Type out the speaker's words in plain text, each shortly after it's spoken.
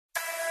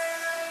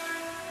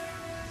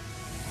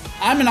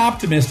I'm an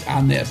optimist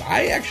on this.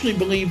 I actually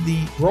believe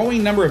the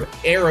growing number of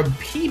Arab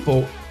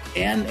people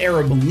and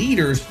Arab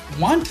leaders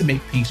want to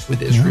make peace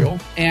with Israel.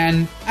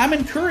 And I'm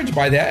encouraged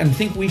by that and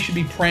think we should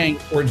be praying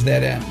towards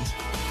that end.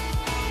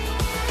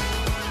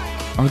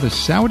 Are the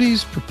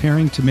Saudis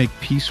preparing to make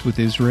peace with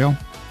Israel?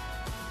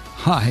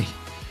 Hi,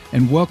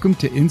 and welcome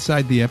to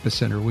Inside the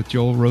Epicenter with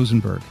Joel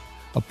Rosenberg,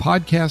 a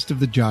podcast of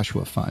the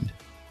Joshua Fund.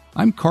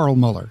 I'm Carl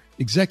Muller,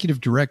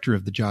 Executive Director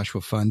of the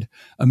Joshua Fund,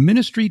 a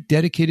ministry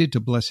dedicated to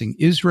blessing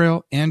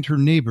Israel and her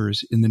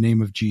neighbors in the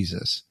name of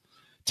Jesus.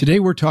 Today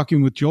we're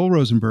talking with Joel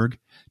Rosenberg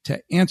to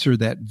answer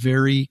that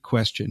very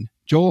question.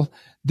 Joel,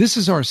 this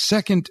is our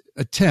second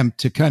attempt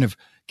to kind of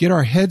get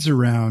our heads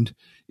around,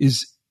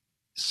 is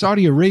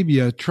Saudi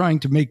Arabia trying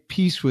to make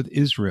peace with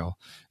Israel?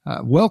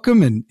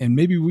 Welcome, and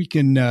maybe we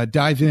can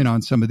dive in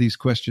on some of these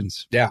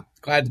questions. Yeah,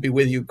 glad to be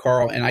with you,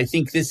 Carl. And I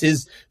think this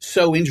is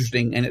so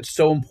interesting and it's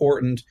so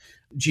important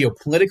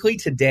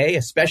geopolitically today,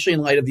 especially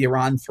in light of the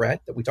Iran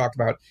threat that we talked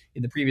about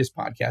in the previous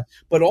podcast,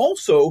 but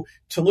also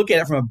to look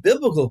at it from a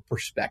biblical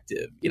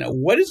perspective. You know,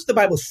 what does the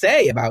Bible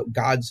say about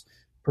God's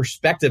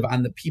perspective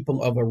on the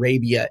people of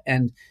Arabia?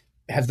 And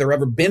has there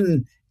ever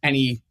been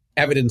any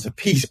evidence of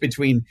peace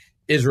between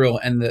Israel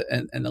and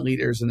the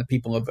leaders and the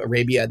people of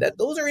Arabia?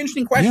 Those are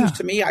interesting questions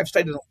to me. I've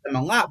studied them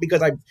a lot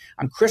because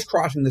I'm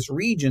crisscrossing this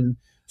region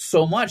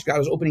so much.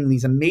 God is opening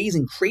these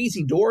amazing,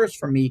 crazy doors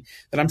for me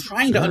that I'm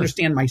trying to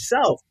understand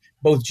myself,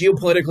 both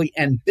geopolitically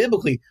and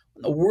biblically,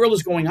 what the world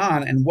is going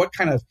on and what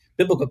kind of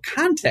biblical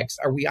context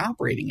are we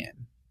operating in.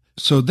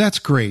 So that's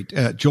great.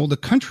 Joel, the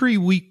country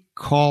we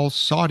call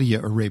Saudi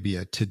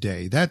Arabia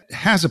today, that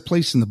has a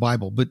place in the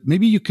Bible, but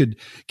maybe you could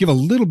give a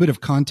little bit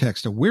of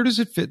context of where does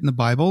it fit in the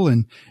Bible,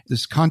 and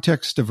this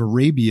context of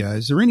Arabia.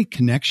 Is there any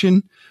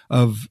connection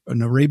of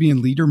an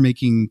Arabian leader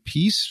making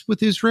peace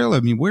with Israel? I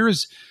mean, where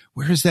does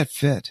that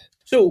fit?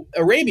 So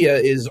Arabia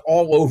is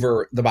all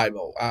over the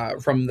Bible,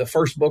 from the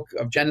first book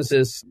of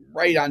Genesis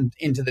right on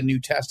into the New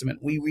Testament.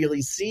 We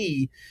really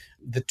see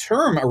the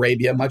term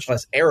Arabia, much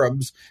less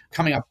Arabs,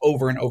 coming up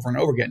over and over and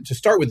over again. To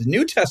start with the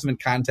New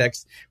Testament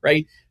context,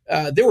 right?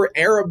 There were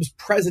Arabs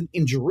present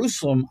in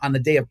Jerusalem on the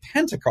day of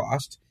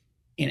Pentecost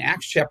in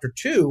Acts chapter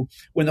 2,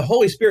 when the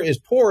Holy Spirit is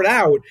poured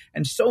out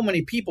and so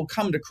many people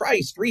come to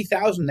Christ,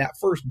 3,000 that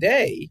first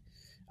day.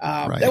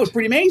 That was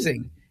pretty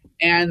amazing.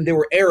 And there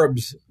were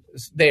Arabs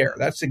there.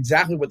 That's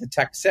exactly what the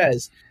text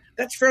says.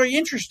 That's very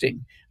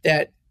interesting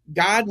that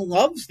God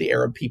loves the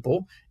Arab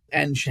people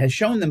and has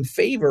shown them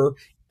favor,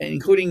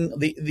 including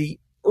the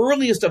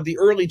earliest of the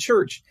early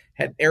church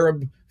had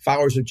Arab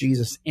followers of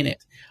Jesus in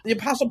it. The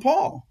Apostle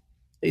Paul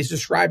is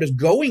described as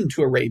going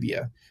to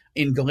Arabia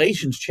in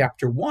Galatians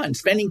chapter 1,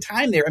 spending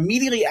time there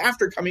immediately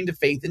after coming to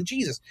faith in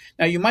Jesus.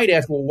 Now, you might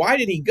ask, well, why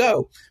did he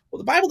go? Well,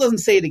 the Bible doesn't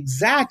say it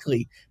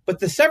exactly, but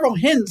the several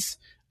hints,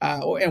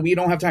 and we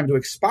don't have time to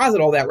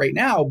exposit all that right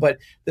now, but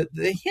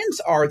the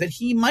hints are that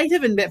he might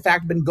have in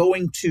fact been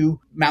going to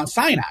Mount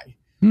Sinai,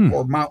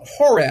 or Mount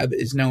Horeb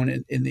is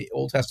known in the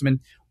Old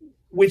Testament,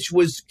 which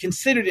was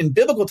considered in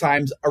biblical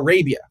times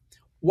Arabia.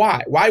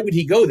 Why? Why would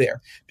he go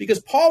there? Because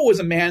Paul was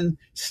a man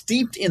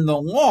steeped in the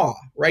law,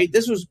 right?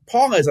 This was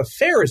Paul as a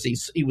Pharisee.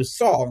 He was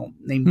Saul,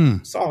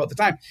 named Saul at the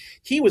time.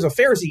 He was a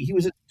Pharisee. He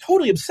was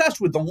totally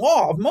obsessed with the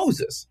law of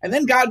Moses. And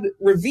then God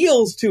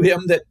reveals to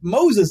him that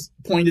Moses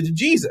pointed to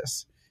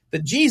Jesus,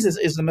 that Jesus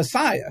is the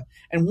Messiah.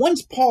 And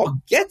once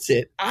Paul gets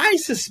it, I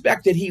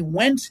suspect that he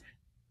went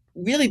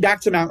really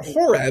back to Mount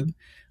Horeb,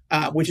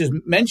 which is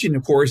mentioned,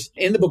 of course,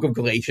 in the book of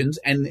Galatians,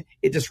 and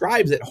it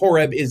describes that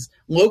Horeb is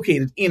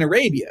located in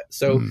Arabia.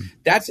 So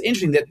that's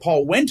interesting that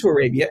Paul went to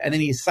Arabia, and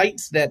then he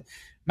cites that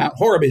Mount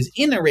Horeb is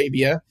in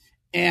Arabia.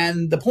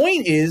 And the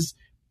point is,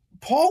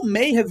 Paul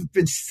may have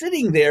been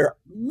sitting there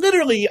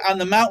literally on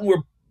the mountain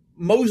where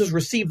Moses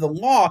received the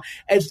law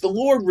as the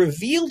Lord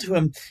revealed to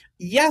him,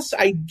 yes,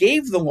 I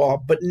gave the law,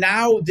 but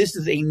now this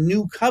is a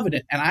new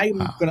covenant, and I'm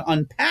going to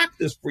unpack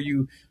this for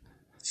you,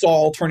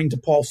 Saul, turning to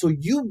Paul, so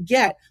you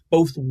get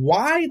both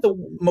why the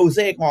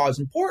Mosaic law is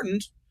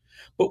important,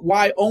 but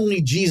why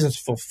only Jesus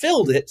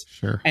fulfilled it.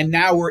 Sure. And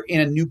now we're in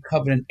a new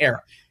covenant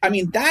era. I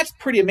mean, that's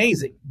pretty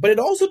amazing. But it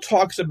also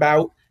talks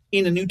about,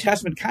 in a New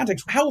Testament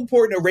context, how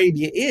important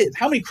Arabia is.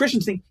 How many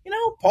Christians think,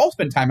 Paul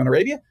spent time in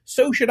Arabia,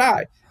 so should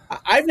I.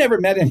 I've never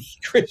met any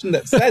Christian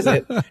that says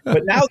it,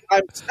 but now that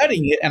I'm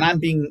studying it and I'm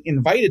being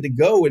invited to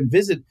go and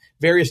visit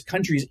various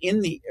countries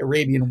in the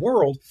Arabian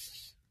world,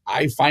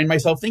 I find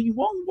myself thinking,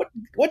 well,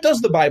 what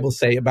does the Bible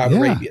say about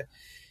Arabia?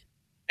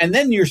 And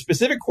then your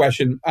specific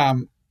question,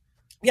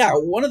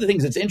 one of the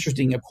things that's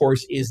interesting, of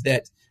course, is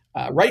that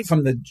right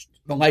from the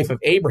life of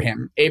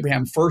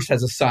Abraham first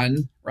has a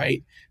son,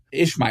 right,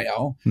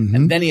 Ishmael,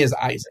 and then he has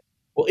Isaac.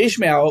 Well,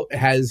 Ishmael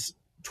has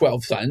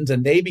 12 sons,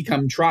 and they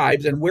become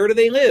tribes. And where do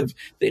they live?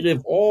 They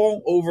live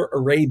all over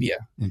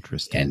Arabia.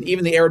 Interesting. And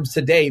even the Arabs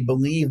today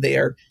believe they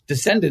are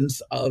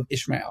descendants of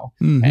Ishmael.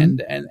 And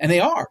they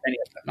are, many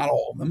of them, not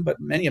all of them, but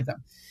many of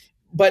them.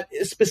 But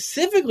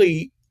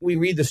specifically, we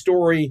read the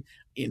story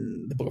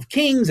in the Book of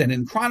Kings and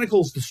in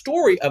Chronicles the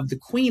story of the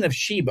Queen of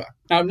Sheba.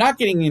 Now, I'm not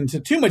getting into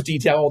too much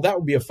detail. That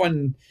would be a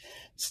fun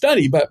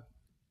study, but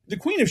the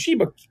Queen of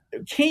Sheba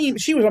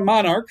she was a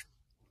monarch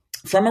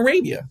from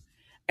Arabia,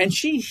 and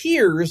she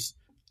hears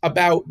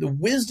about the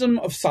wisdom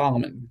of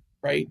Solomon,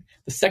 right?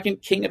 The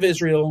second king of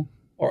Israel,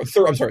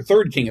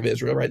 third king of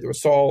Israel, right? There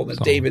was Saul, then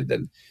David,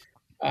 then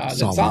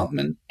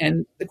Solomon.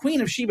 And the Queen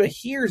of Sheba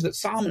hears that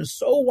Solomon is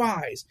so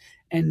wise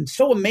and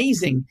so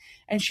amazing,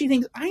 and she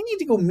thinks, I need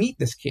to go meet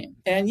this king.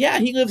 And yeah,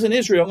 he lives in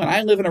Israel, and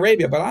I live in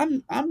Arabia, but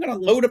I'm going to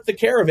load up the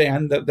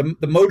caravan, the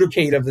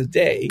motorcade of the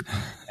day,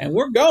 and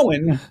we're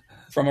going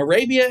from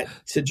Arabia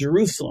to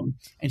Jerusalem.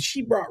 And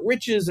she brought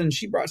riches, and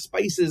she brought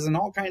spices and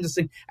all kinds of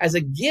things as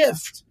a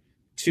gift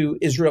to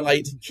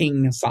Israelite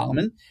King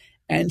Solomon.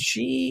 And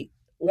she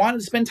wanted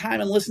to spend time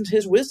and listen to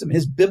his wisdom,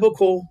 his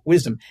biblical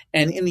wisdom.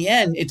 And in the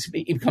end, it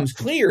becomes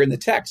clear in the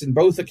text, in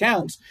both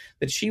accounts,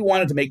 that she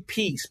wanted to make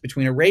peace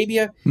between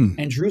Arabia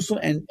and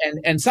Jerusalem.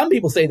 And some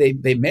people say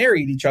they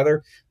married each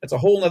other. That's a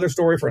whole other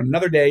story for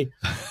another day.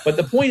 But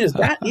the point is,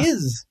 that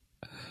is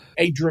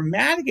a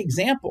dramatic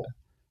example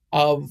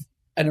of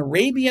an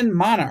Arabian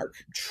monarch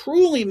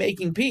truly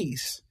making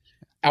peace,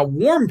 a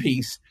warm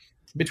peace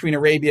between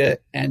Arabia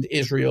and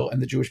Israel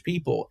and the Jewish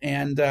people.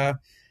 And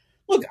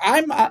look,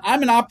 I'm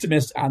an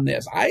optimist on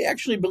this. I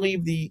actually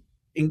believe the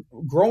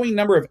growing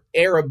number of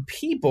Arab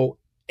people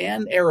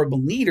and Arab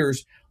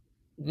leaders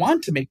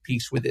want to make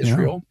peace with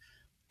Israel.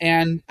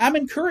 And I'm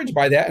encouraged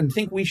by that and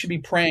think we should be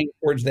praying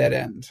towards that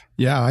end.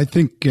 Yeah, I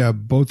think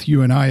both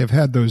you and I have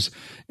had those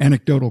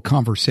anecdotal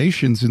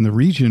conversations in the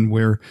region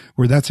where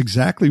that's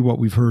exactly what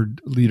we've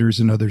heard leaders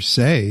and others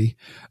say.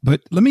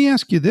 But let me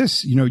ask you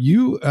this.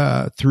 You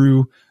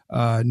through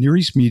Near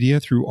East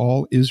Media, through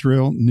All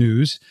Israel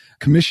News,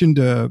 commissioned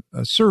a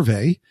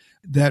survey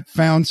that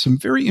found some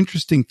very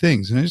interesting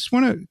things. And I just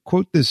want to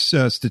quote this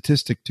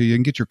statistic to you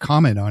and get your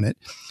comment on it.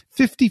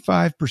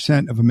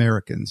 55% of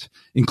Americans,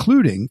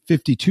 including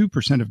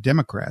 52% of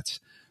Democrats,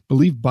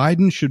 believe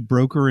Biden should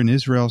broker an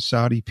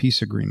Israel-Saudi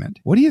peace agreement.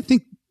 What do you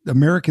think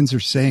Americans are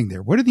saying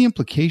there? What are the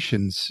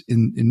implications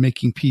in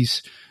making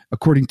peace,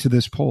 according to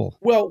this poll?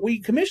 Well, we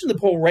commissioned the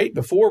poll right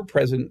before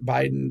President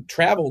Biden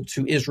traveled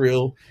to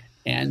Israel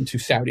and to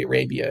Saudi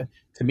Arabia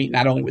to meet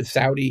not only with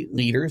Saudi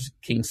leaders,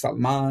 King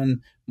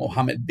Salman,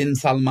 Mohammed bin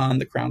Salman,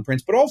 the crown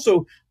prince, but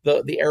also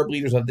the Arab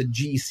leaders of the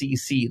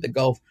GCC, the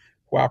Gulf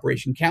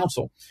Cooperation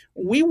Council.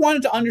 We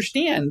wanted to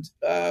understand,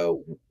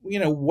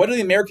 what do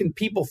the American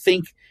people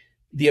think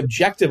the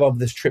objective of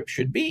this trip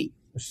should be?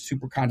 It was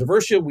super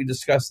controversial. We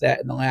discussed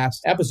that in the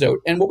last episode.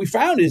 And what we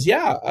found is,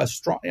 a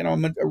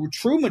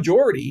true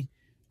majority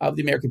of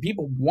the American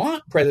people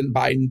want President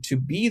Biden to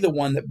be the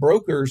one that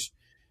brokers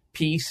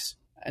peace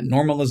and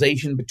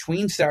normalization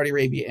between Saudi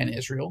Arabia and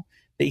Israel.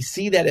 They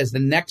see that as the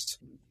next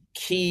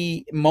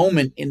key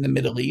moment in the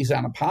Middle East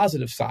on a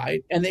positive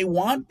side, and they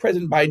want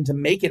President Biden to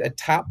make it a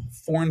top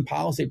foreign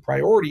policy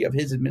priority of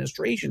his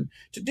administration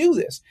to do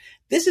this.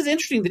 This is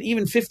interesting that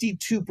even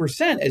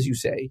 52%, as you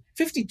say,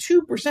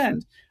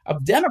 52%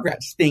 of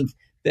Democrats think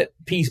that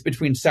peace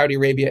between Saudi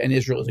Arabia and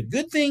Israel is a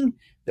good thing,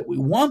 that we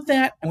want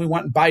that, and we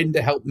want Biden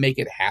to help make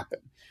it happen.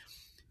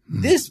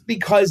 This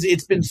because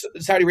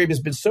Saudi Arabia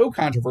has been so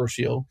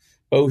controversial,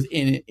 both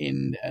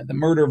in the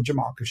murder of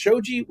Jamal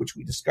Khashoggi, which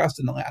we discussed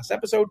in the last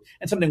episode,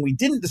 and something we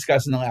didn't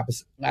discuss in the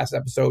last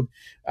episode,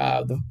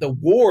 the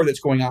war that's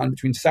going on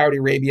between Saudi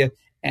Arabia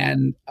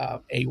and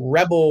a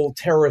rebel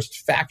terrorist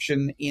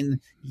faction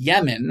in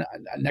Yemen,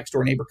 a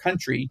next-door neighbor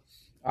country,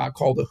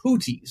 called the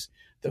Houthis.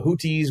 The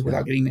Houthis,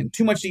 without getting into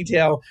too much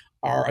detail,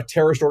 are a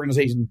terrorist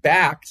organization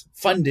backed,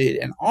 funded,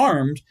 and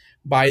armed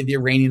by the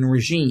Iranian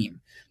regime.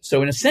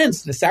 So in a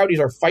sense, the Saudis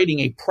are fighting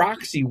a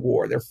proxy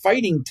war. They're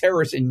fighting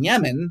terrorists in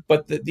Yemen,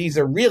 but these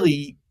are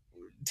really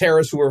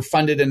terrorists who are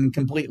funded and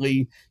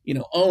completely,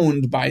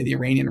 owned by the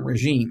Iranian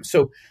regime.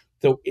 So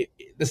the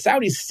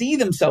Saudis see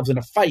themselves in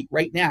a fight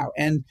right now.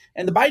 And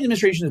the Biden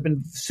administration has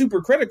been super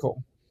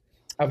critical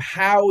of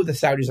how the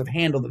Saudis have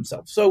handled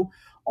themselves. So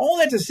all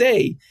that to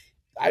say,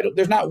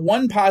 there's not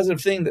one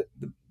positive thing that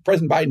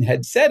President Biden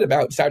had said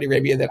about Saudi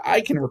Arabia that I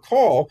can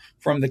recall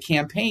from the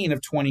campaign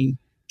of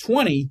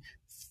 2020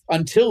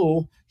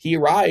 until he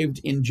arrived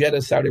in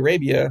Jeddah, Saudi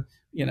Arabia,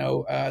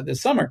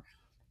 this summer.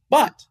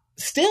 But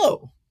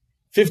still,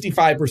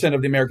 55%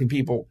 of the American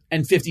people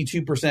and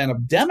 52%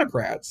 of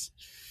Democrats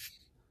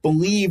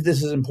believe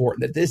this is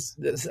important, that this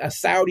a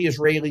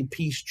Saudi-Israeli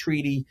peace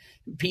and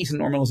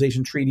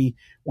normalization treaty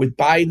with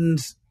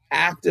Biden's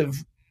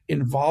active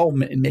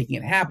involvement in making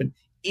it happen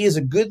is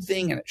a good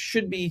thing, and it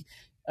should be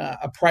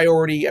a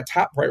priority, a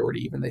top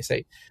priority, even, they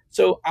say.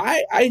 So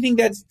I think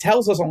that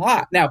tells us a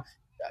lot. Now,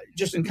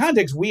 just in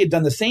context, we had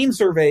done the same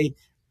survey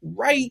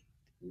right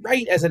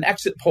as an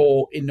exit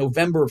poll in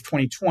November of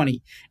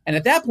 2020. And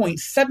at that point,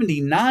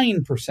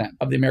 79%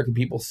 of the American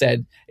people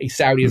said a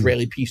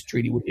Saudi-Israeli peace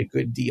treaty would be a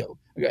good deal,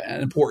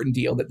 an important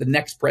deal that the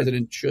next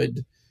president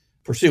should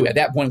pursue. At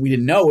that point, we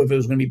didn't know if it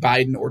was going to be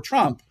Biden or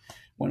Trump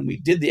when we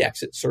did the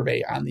exit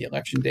survey on the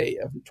election day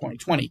of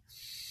 2020.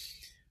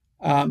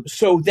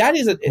 So that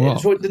is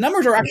so the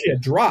numbers are actually a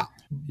drop,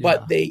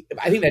 but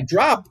I think that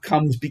drop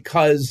comes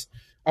because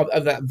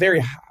of the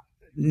very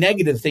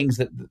negative things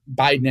that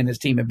Biden and his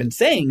team have been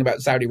saying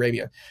about Saudi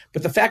Arabia.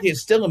 But the fact that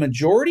it's still a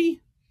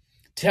majority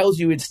tells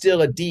you it's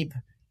still a deep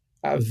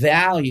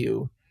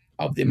value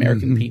of the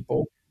American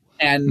people.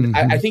 And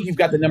I think you've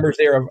got the numbers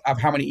there of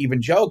how many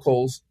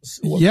evangelicals,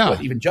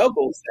 what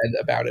evangelicals said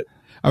about it.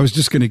 I was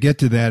just going to get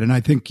to that. And I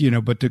think,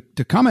 but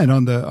to comment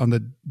on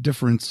the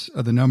difference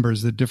of the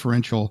numbers, the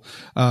differential,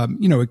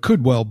 it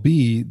could well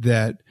be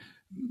that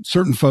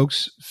certain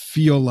folks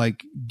feel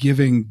like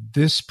giving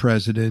this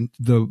president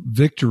the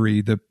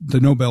victory, the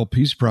Nobel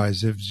Peace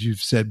Prize, as you've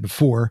said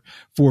before,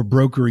 for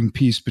brokering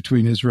peace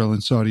between Israel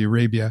and Saudi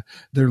Arabia.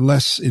 They're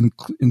less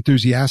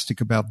enthusiastic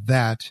about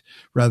that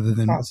rather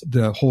than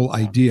the whole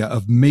idea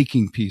of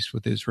making peace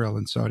with Israel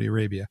and Saudi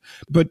Arabia.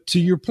 But to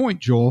your point,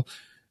 Joel,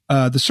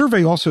 the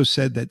survey also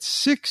said that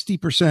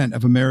 60%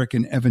 of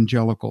American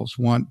evangelicals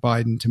want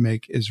Biden to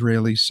make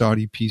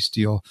Israeli-Saudi peace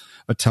deal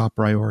a top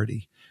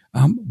priority.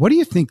 What do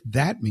you think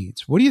that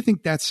means? What do you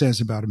think that says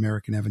about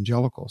American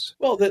evangelicals?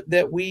 Well,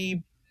 that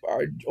we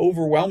are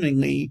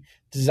overwhelmingly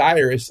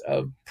desirous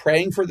of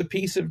praying for the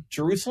peace of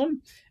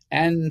Jerusalem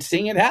and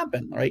seeing it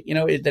happen, right?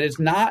 That it's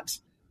not,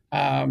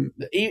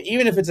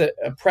 even if it's a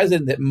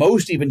president that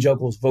most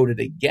evangelicals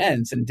voted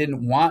against and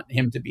didn't want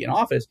him to be in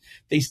office,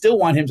 they still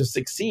want him to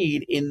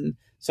succeed in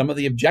some of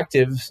the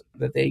objectives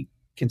that they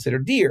consider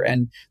dear.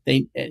 And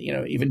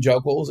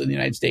evangelicals in the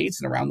United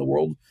States and around the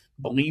world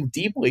believe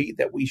deeply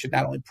that we should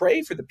not only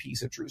pray for the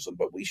peace of Jerusalem,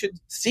 but we should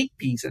seek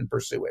peace and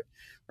pursue it,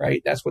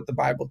 right? That's what the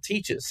Bible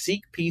teaches.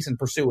 Seek peace and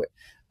pursue it.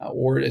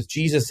 Or as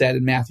Jesus said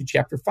in Matthew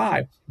chapter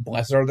 5,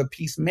 blessed are the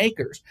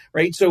peacemakers,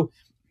 right? So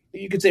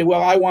you could say,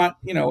 well, I want,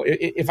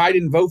 if I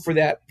didn't vote for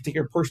that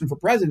particular person for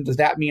president, does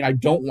that mean I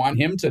don't want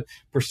him to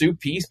pursue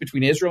peace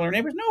between Israel and our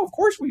neighbors? No, of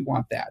course we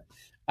want that.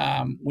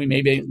 We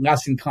may be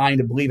less inclined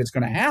to believe it's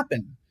going to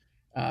happen.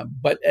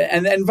 But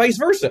then vice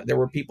versa. There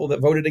were people that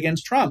voted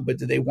against Trump, but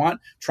did they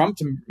want Trump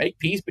to make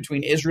peace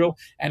between Israel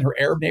and her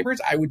Arab neighbors?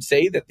 I would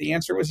say that the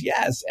answer was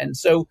yes. And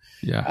so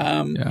you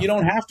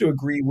don't have to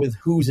agree with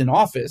who's in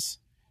office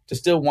to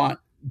still want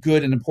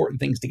good and important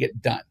things to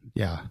get done.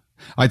 Yeah.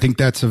 I think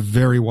that's a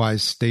very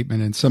wise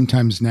statement. And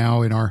sometimes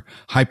now in our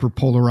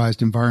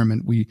hyper-polarized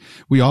environment, we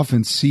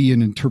often see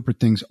and interpret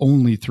things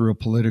only through a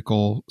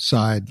political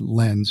side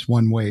lens,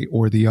 one way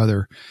or the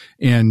other.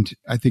 And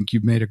I think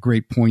you've made a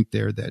great point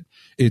there that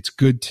it's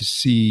good to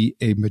see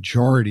a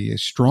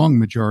strong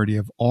majority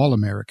of all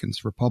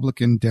Americans,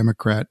 Republican,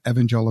 Democrat,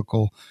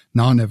 evangelical,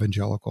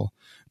 non-evangelical,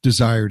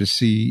 desire to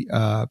see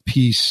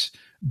peace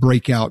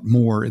break out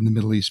more in the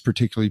Middle East,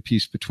 particularly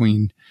peace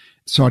between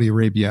Saudi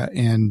Arabia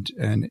and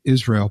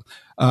Israel.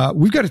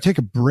 We've got to take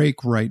a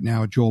break right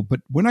now, Joel.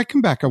 But when I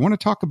come back, I want to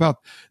talk about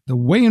the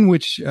way in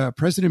which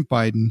President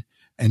Biden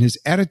and his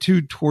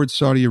attitude towards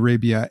Saudi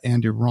Arabia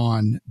and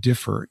Iran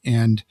differ,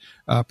 and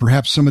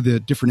perhaps some of the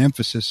different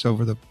emphasis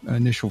over the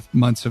initial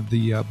months of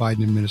the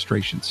Biden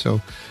administration. So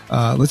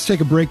let's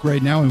take a break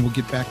right now, and we'll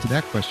get back to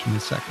that question in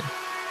a second.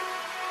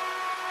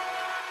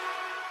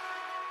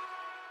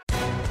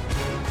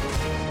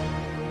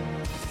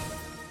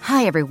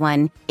 Hi,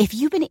 everyone. If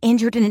you've been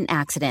injured in an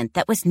accident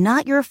that was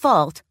not your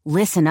fault,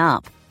 listen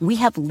up. We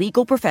have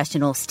legal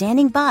professionals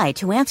standing by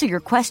to answer your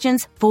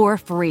questions for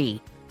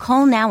free.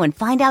 Call now and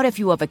find out if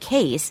you have a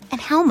case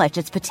and how much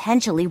it's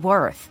potentially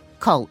worth.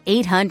 Call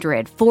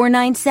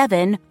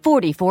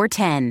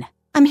 800-497-4410.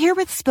 I'm here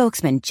with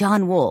spokesman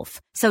John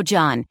Wolf. So,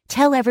 John,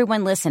 tell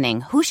everyone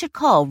listening who should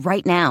call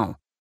right now.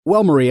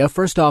 Well, Maria,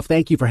 first off,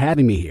 thank you for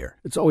having me here.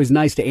 It's always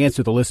nice to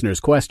answer the listeners'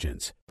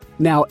 questions.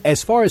 Now,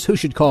 as far as who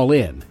should call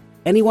in,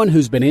 anyone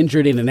who's been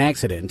injured in an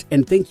accident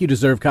and think you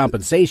deserve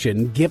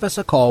compensation, give us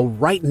a call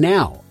right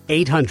now.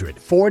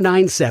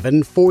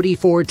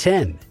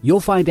 800-497-4410. You'll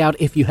find out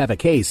if you have a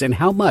case and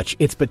how much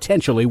it's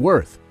potentially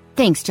worth.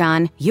 Thanks,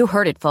 John. You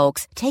heard it,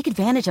 folks. Take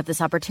advantage of this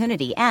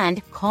opportunity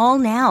and call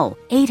now.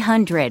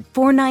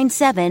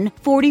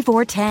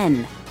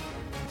 800-497-4410.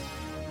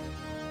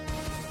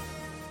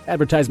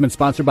 Advertisement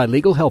sponsored by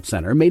Legal Help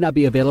Center. May not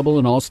be available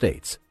in all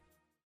states.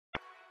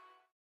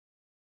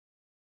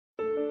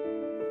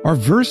 Our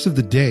verse of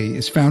the day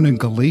is found in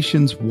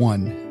Galatians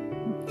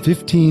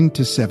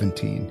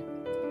 1:15-17.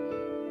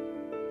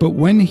 But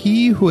when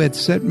he who had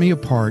set me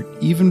apart,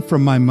 even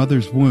from my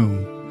mother's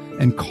womb,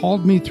 and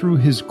called me through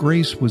his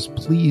grace was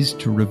pleased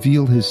to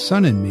reveal his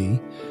Son in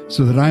me,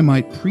 so that I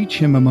might preach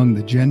him among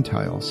the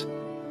Gentiles,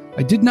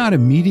 I did not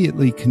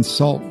immediately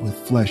consult with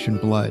flesh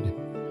and blood,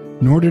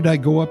 nor did I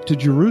go up to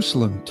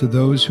Jerusalem to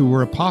those who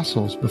were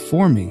apostles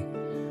before me,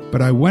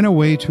 but I went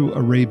away to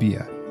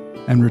Arabia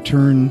and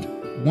returned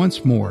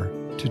once more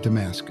to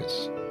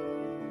Damascus.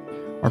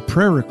 Our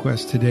prayer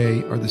requests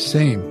today are the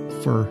same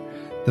for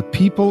the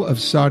people of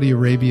Saudi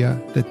Arabia,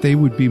 that they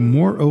would be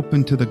more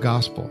open to the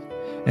gospel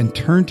and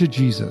turn to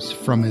Jesus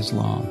from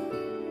Islam.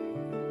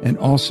 And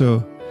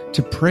also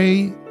to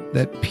pray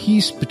that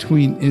peace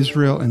between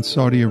Israel and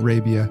Saudi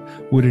Arabia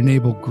would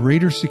enable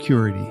greater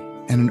security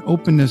and an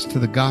openness to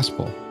the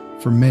gospel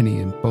for many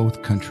in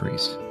both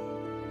countries.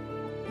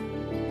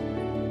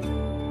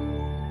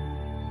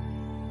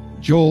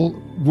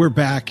 Joel, we're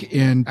back,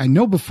 and I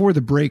know before the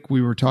break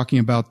we were talking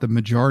about the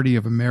majority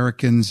of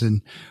Americans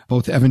and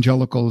both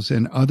evangelicals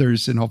and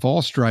others and of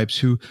all stripes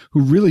who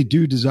really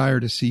do desire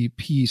to see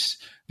peace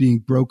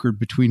being brokered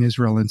between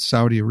Israel and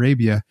Saudi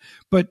Arabia.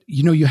 But,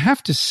 you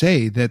have to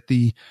say that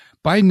the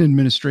Biden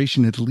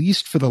administration, at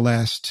least for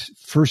the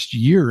first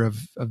year of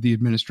the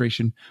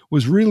administration,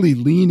 was really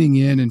leaning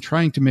in and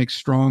trying to make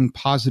strong,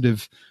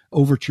 positive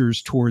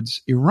overtures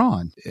towards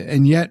Iran.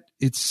 And yet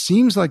it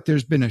seems like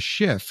there's been a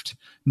shift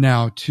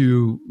now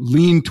to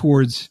lean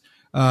towards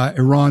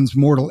Iran's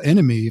mortal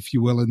enemy, if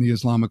you will, in the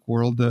Islamic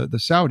world, the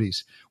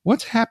Saudis.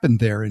 What's happened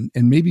there, and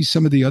maybe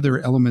some of the other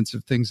elements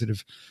of things that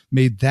have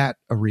made that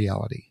a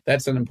reality?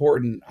 That's an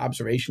important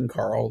observation,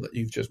 Carl, that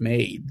you've just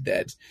made,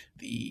 that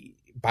the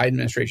Biden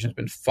administration has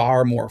been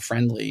far more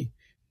friendly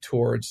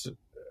towards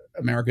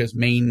America's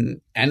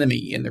main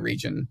enemy in the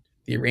region,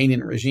 the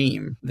Iranian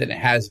regime, than it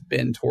has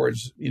been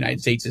towards the United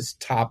States'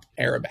 top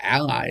Arab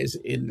allies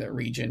in the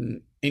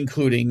region,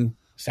 including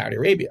Saudi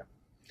Arabia.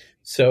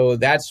 So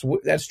that's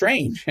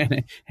strange,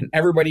 and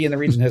everybody in the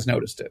region has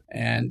noticed it.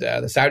 And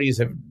the Saudis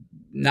have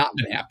not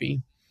been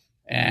happy.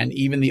 And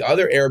even the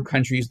other Arab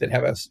countries that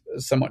have a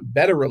somewhat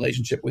better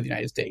relationship with the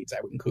United States,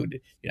 I would include the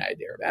United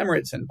Arab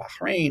Emirates and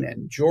Bahrain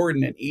and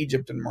Jordan and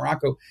Egypt and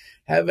Morocco,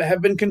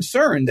 have been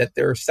concerned that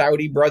their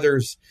Saudi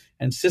brothers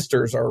and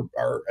sisters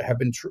have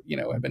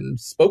been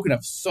spoken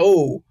of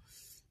so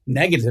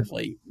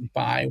negatively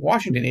by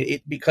Washington,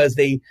 because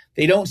they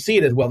don't see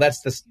it as, well,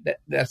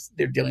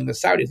 they're dealing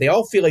with Saudis. They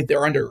all feel like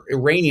they're under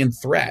Iranian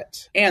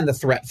threat and the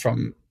threat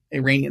from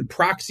Iranian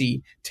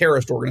proxy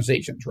terrorist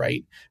organizations,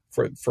 right?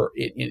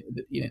 In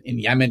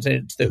Yemen,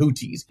 it's the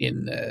Houthis.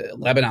 In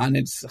Lebanon,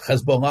 it's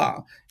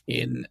Hezbollah.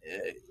 In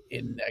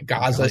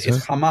Gaza,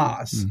 it's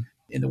Hamas. Mm.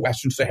 In the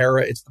Western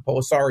Sahara, it's the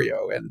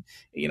Polisario. And,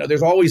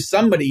 there's always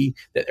somebody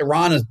that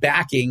Iran is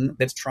backing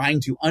that's trying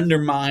to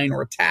undermine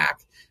or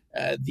attack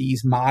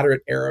these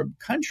moderate Arab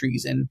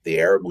countries. And the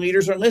Arab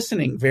leaders are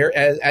listening,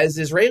 as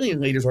Israeli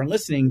leaders are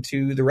listening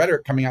to the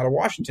rhetoric coming out of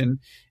Washington.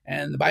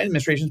 And the Biden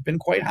administration has been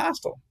quite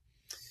hostile.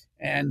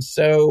 And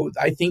so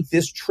I think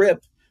this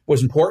trip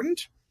was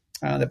important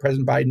that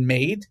President Biden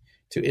made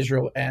to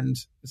Israel and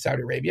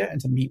Saudi Arabia, and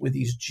to meet with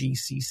these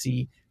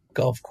GCC,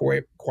 Gulf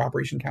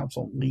Cooperation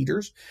Council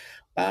leaders.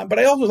 But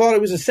I also thought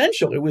it was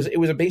essential. It was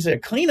basically a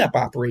cleanup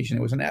operation.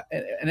 It was an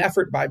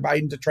effort by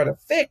Biden to try to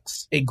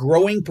fix a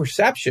growing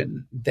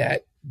perception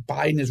that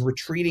Biden is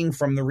retreating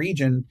from the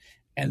region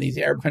and these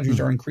Arab countries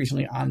are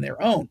increasingly on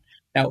their own.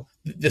 Now,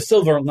 the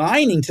silver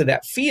lining to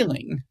that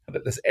feeling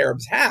that the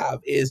Arabs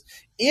have is,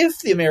 if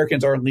the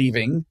Americans are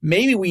leaving,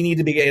 maybe we need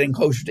to be getting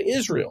closer to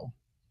Israel.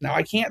 Now,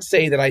 I can't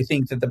say that I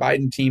think that the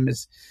Biden team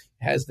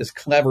has this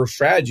clever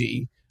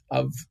strategy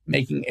of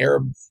making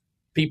Arab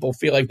people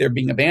feel like they're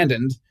being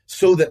abandoned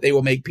so that they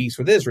will make peace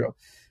with Israel.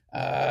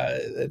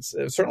 It's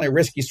certainly a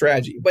risky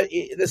strategy. But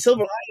the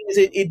silver lining is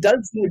it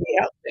does seem to be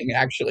helping,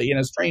 actually, in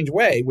a strange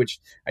way, which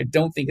I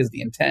don't think is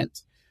the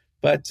intent.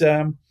 But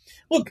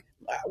look,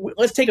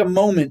 let's take a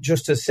moment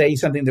just to say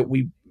something that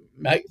we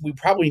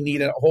probably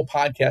need a whole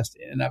podcast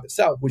in and of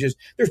itself, which is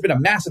there's been a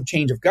massive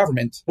change of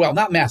government. Well,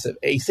 not massive,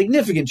 a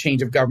significant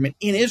change of government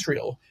in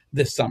Israel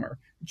this summer.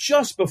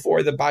 Just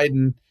before the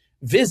Biden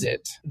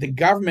visit, the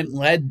government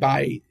led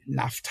by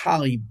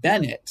Naftali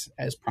Bennett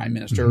as prime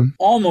minister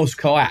almost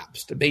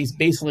collapsed. They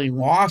basically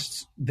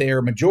lost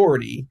their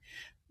majority,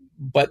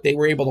 but they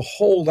were able to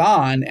hold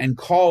on and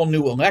call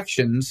new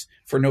elections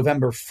for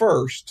November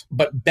 1st.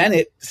 But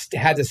Bennett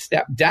had to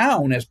step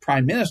down as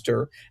prime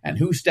minister. And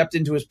who stepped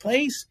into his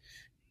place?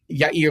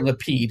 Yair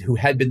Lapid, who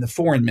had been the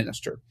foreign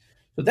minister.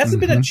 So that's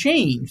been a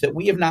change that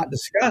we have not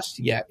discussed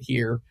yet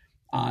here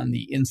on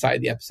the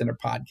Inside the Epicenter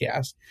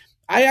podcast.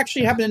 I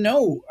actually happen to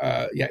know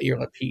Yair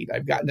Lapid.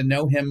 I've gotten to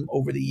know him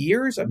over the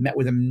years. I've met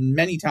with him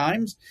many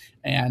times.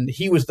 And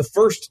he was the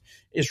first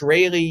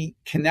Israeli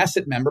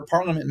Knesset member,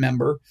 parliament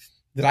member,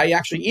 that I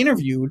actually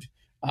interviewed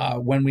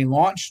when we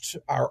launched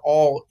our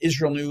All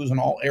Israel News and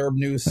All Arab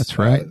News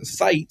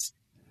sites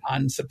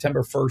on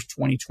September 1st,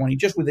 2020.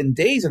 Just within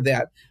days of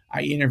that,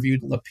 I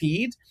interviewed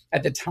Lapid.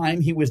 At the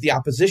time, he was the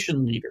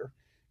opposition leader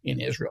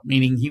in Israel,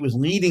 meaning he was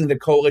leading the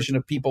coalition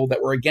of people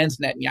that were against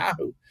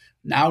Netanyahu.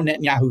 Now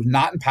Netanyahu's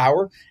not in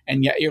power,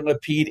 and Yair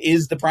Lapid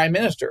is the prime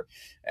minister,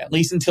 at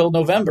least until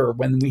November,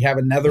 when we have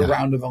another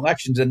round of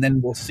elections, and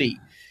then we'll see.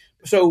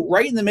 So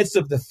right in the midst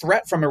of the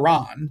threat from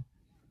Iran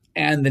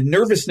and the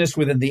nervousness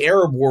within the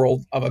Arab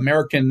world of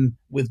American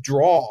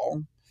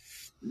withdrawal,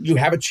 you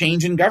have a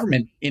change in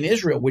government in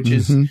Israel, which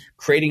is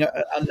creating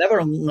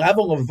another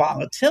level of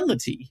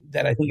volatility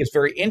that I think is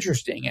very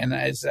interesting. And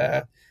as,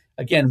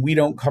 again, we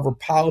don't cover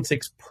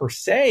politics per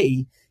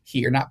se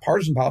here, not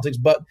partisan politics,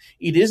 but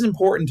it is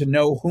important to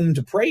know whom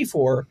to pray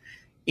for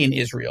in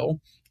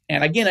Israel.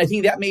 And again, I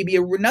think that may be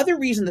another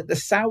reason that the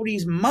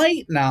Saudis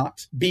might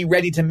not be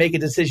ready to make a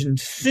decision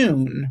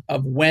soon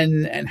of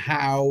when and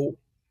how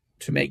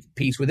to make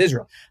peace with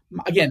Israel.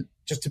 Again,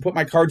 just to put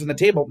my cards on the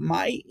table,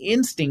 my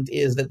instinct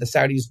is that the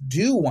Saudis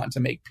do want to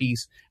make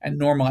peace and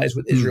normalize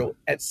with Israel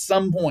at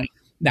some point.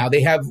 Now,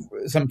 they have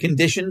some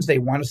conditions. They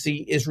want to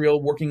see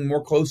Israel working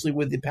more closely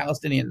with the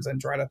Palestinians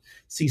and try to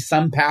see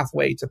some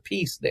pathway to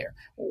peace there.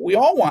 We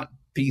all want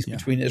peace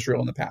between Israel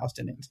and the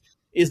Palestinians.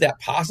 Is that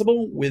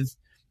possible with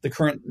the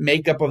current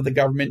makeup of the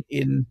government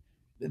in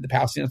the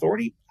Palestinian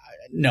Authority?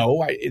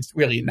 No, it's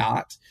really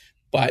not.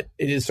 But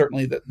it is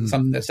certainly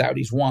something the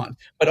Saudis want.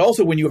 But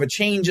also when you have a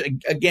change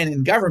again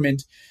in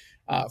government,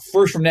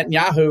 first from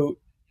Netanyahu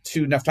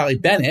to Naftali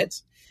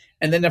Bennett,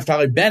 and then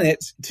Naftali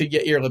Bennett to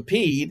Yair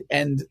Lapid,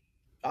 and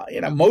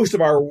most of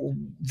our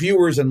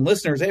viewers and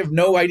listeners, they have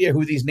no idea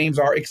who these names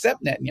are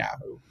except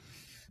Netanyahu.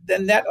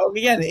 Then that,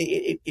 again,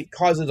 it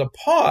causes a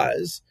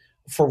pause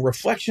for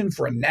reflection,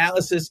 for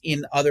analysis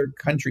in other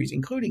countries,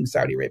 including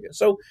Saudi Arabia.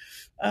 So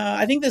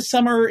I think this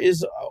summer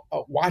is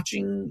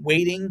watching,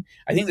 waiting.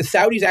 I think the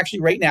Saudis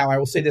actually right now, I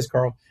will say this,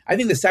 Carl, I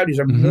think the Saudis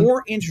are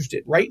more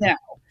interested right now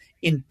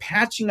in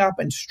patching up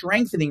and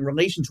strengthening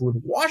relations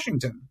with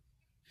Washington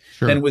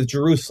than with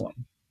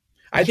Jerusalem.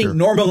 I think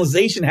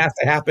normalization has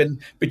to happen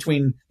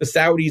between the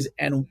Saudis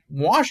and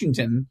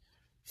Washington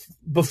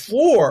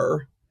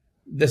before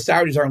the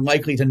Saudis are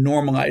likely to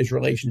normalize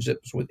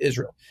relationships with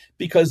Israel.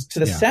 Because to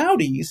the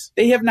Saudis,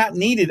 they have not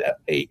needed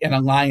an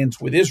alliance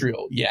with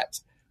Israel yet.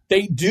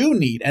 They do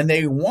need, and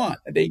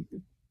they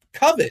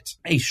covet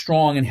a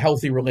strong and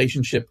healthy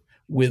relationship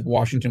with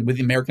Washington, with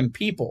the American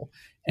people.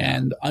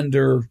 And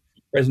under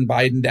President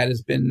Biden, that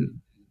has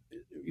been,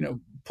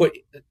 put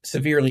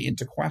severely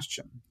into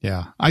question.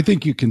 Yeah, I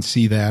think you can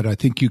see that. I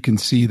think you can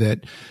see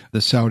that the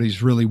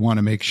Saudis really want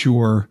to make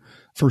sure,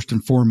 first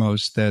and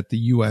foremost, that the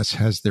U.S.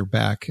 has their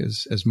back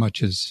as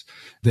much as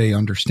they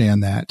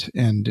understand that.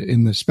 And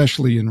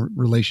especially in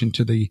relation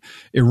to the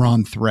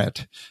Iran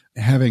threat,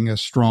 having a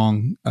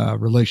strong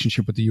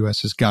relationship with the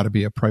U.S. has got to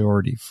be a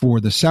priority for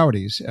the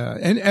Saudis,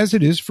 and as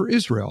it is for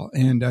Israel.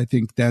 And I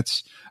think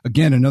that's,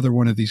 again, another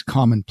one of these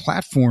common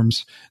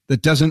platforms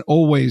that doesn't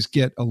always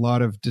get a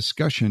lot of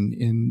discussion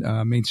in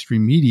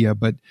mainstream media,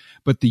 but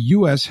the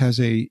U.S. has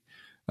a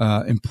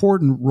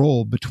important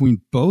role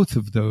between both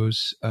of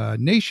those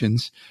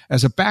nations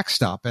as a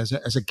backstop, as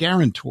a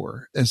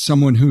guarantor, as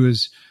someone who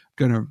is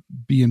going to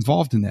be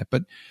involved in that.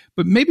 But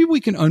maybe we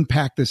can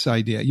unpack this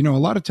idea. A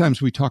lot of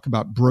times we talk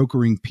about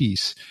brokering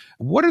peace.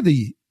 What are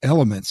the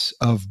elements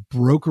of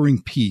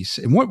brokering peace,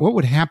 and what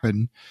would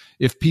happen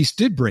if peace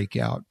did break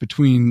out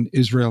between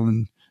Israel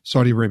and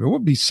Saudi Arabia?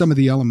 What would be some of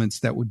the elements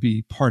that would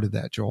be part of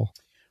that, Joel?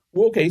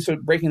 Well, okay, so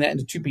breaking that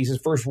into two pieces.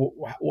 First,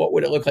 what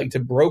would it look like to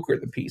broker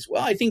the peace?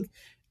 Well, I think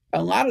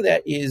a lot of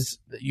that is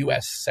the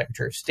U.S.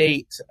 Secretary of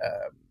State,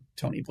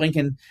 Tony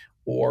Blinken,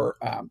 or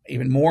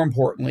even more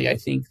importantly, I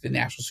think the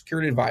National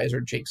Security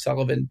Advisor, Jake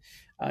Sullivan,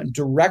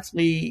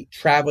 directly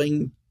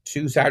traveling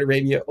to Saudi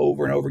Arabia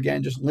over and over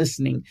again, just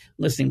listening.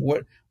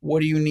 What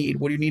do you need?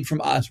 What do you need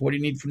from us? What do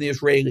you need from the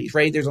Israelis?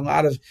 Right? There's a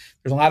lot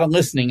of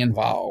listening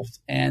involved,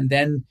 and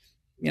then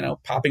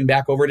popping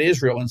back over to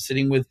Israel and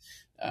sitting with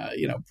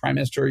Prime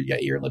Minister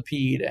Yair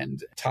Lapid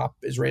and top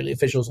Israeli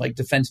officials like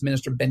Defense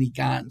Minister Benny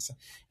Gantz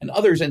and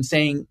others, and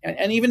saying,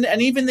 and even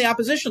the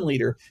opposition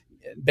leader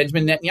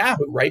Benjamin Netanyahu,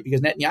 right?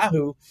 Because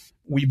Netanyahu,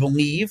 we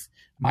believe,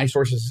 my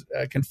sources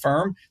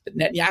confirm that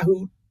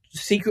Netanyahu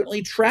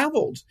secretly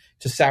traveled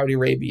to Saudi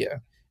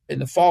Arabia in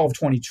the fall of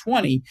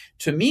 2020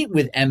 to meet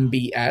with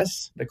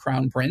MBS, the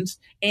Crown Prince,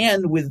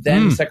 and with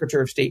then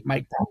Secretary of State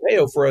Mike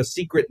Pompeo for a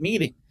secret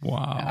meeting.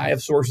 Wow! And I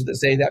have sources that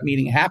say that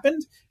meeting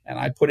happened, and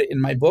I put it in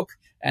my book,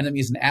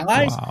 Enemies and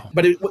Allies. Wow.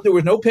 But there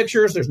were no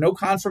pictures. There's no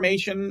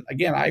confirmation.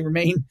 Again, I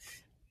remain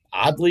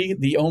oddly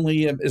the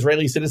only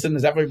Israeli citizen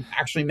that's ever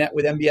actually met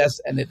with MBS,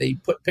 and that they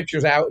put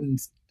pictures out and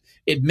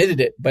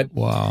admitted it. But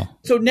wow!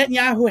 So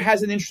Netanyahu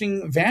has an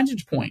interesting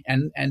vantage point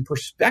and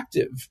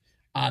perspective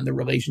on the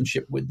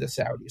relationship with the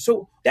Saudis.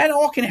 So that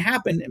all can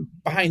happen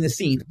behind the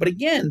scenes. But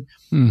again,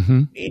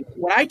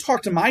 when I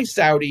talk to my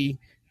Saudi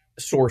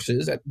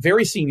sources at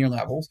very senior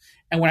levels,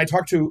 and when I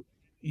talk to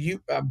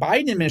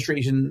Biden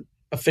administration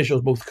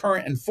officials, both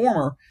current and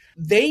former,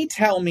 they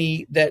tell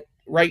me that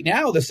right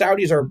now the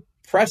Saudis are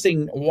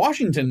pressing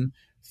Washington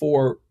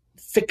for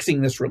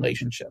fixing this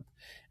relationship.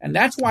 And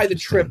that's why the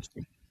trip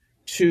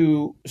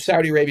to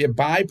Saudi Arabia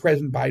by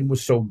President Biden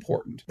was so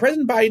important.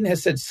 President Biden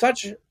has said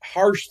such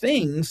harsh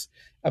things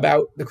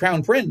about the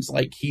Crown Prince,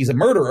 like he's a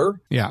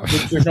murderer,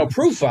 which there's no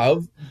proof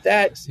of,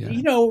 that,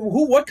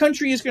 what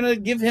country is going to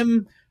give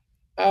him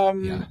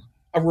a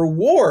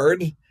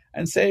reward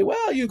and say,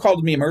 well, you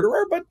called me a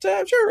murderer, but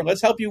sure,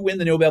 let's help you win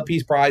the Nobel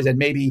Peace Prize and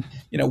maybe,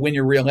 win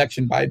your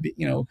reelection by,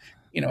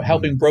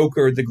 helping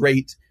broker the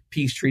great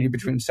peace treaty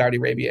between Saudi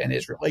Arabia and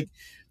Israel. Like,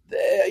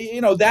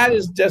 that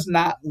is just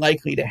not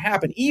likely to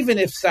happen, even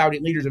if Saudi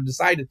leaders have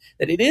decided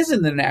that it is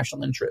in their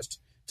national interest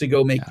to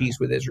go make peace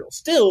with Israel.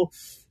 Still,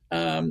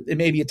 it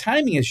may be a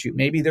timing issue.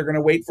 Maybe they're going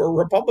to wait for a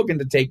Republican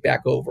to take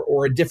back over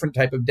or a different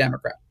type of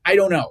Democrat. I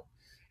don't know.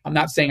 I'm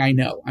not saying I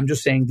know. I'm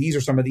just saying these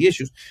are some of the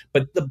issues.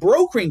 But the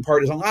brokering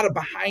part is a lot of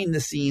behind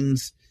the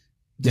scenes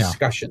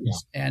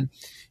discussions.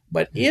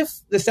 But if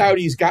the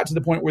Saudis got to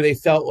the point where they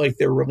felt like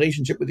their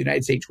relationship with the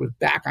United States was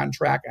back on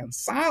track and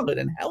solid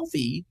and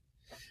healthy,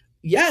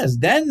 yes,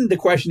 then the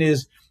question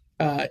is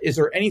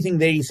there anything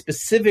they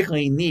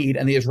specifically need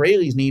and the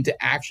Israelis need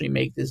to actually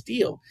make this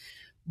deal?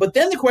 But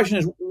then the question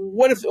is,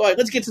 what if,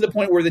 let's get to the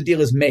point where the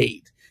deal is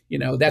made.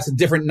 That's a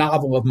different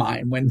novel of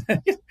mine.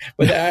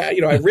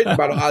 I've written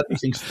about a lot of these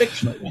things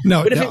fictionally.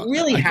 But if it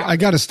really happens, I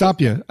got to stop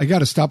you. I got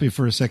to stop you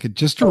for a second,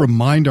 just to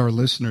remind our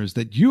listeners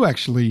that you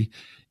actually,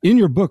 in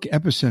your book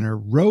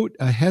Epicenter, wrote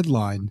a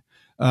headline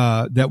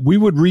that we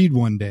would read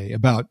one day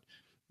about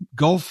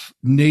Gulf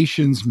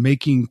nations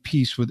making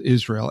peace with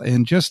Israel,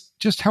 and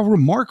just how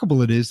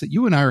remarkable it is that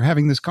you and I are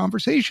having this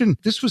conversation.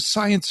 This was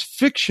science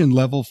fiction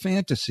level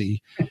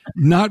fantasy,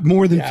 not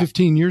more than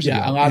 15 years ago.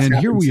 And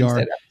here we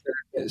are.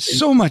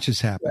 So much has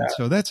happened.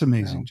 So that's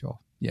amazing,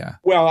 Joel. Yeah.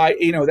 Well,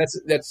 that's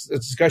a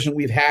discussion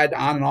we've had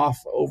on and off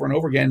over and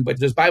over again. But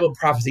does Bible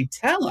prophecy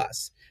tell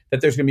us that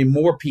there's going to be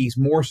more peace,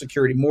 more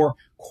security, more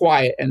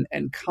quiet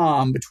and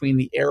calm between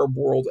the Arab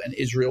world and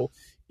Israel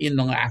in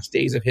the last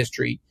days of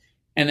history?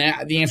 And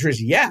the answer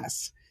is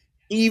yes,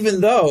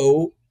 even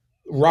though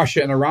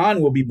Russia and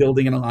Iran will be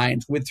building an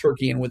alliance with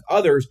Turkey and with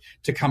others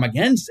to come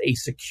against a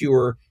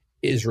secure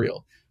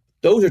Israel.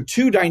 Those are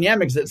two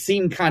dynamics that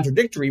seem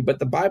contradictory, but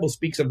the Bible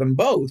speaks of them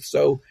both.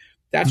 So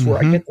that's where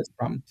I get this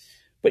from.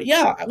 But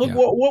look,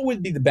 what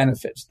would be the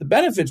benefits? The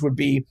benefits would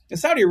be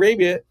Saudi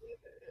Arabia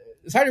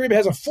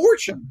has a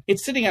fortune.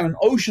 It's sitting on an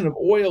ocean of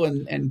oil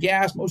and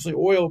gas, mostly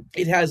oil.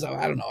 It has,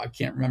 I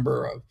can't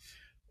remember,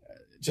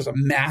 just a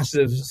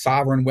massive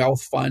sovereign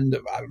wealth fund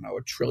of,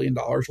 $1 trillion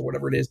or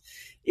whatever it is.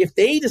 If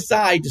they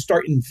decide to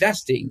start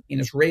investing in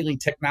Israeli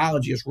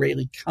technology,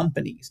 Israeli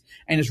companies,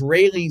 and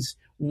Israelis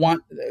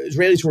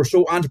who are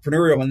so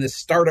entrepreneurial in this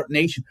startup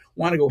nation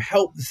want to go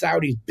help the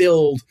Saudis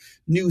build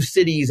new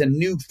cities and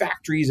new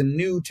factories and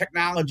new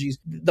technologies,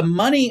 the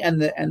money and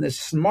the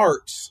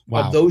smarts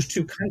of those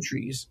two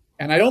countries,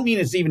 and I don't mean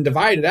it's even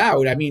divided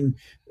out. I mean,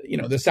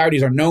 the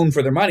Saudis are known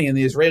for their money and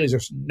the Israelis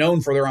are known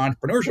for their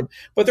entrepreneurship.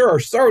 But there are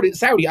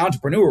Saudi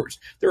entrepreneurs.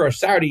 There are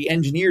Saudi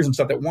engineers and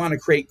stuff that want to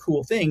create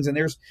cool things. And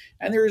there's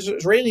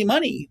Israeli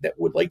money that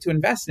would like to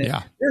invest in it.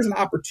 Yeah. There's an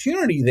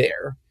opportunity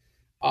there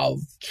of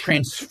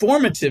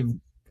transformative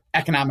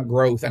economic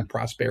growth and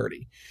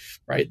prosperity,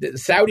 right? The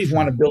Saudis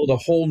want to build a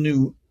whole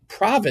new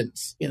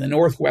province in the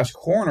northwest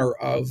corner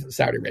of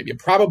Saudi Arabia,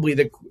 probably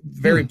the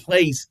very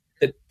place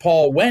that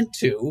Paul went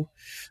to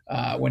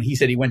when he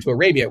said he went to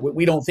Arabia.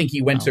 We don't think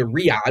he went to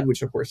Riyadh,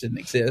 which of course didn't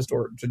exist,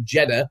 or to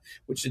Jeddah,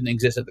 which didn't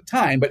exist at the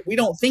time. But we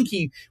don't think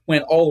he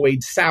went all the way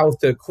south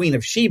to Queen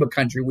of Sheba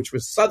country, which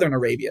was southern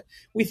Arabia.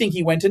 We think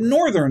he went to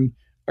northern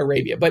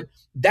Arabia. But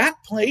that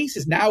place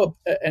is now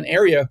an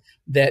area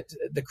that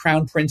the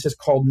Crown Prince has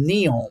called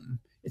Neom.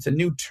 It's a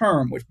new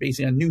term, which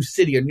basically a new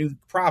city, a new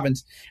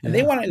province. And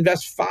they want to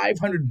invest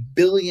 $500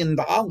 billion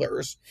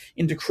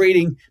into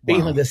creating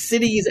basically the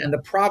cities and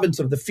the province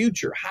of the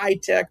future, high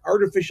tech,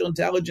 artificial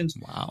intelligence,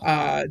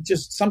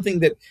 just something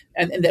that,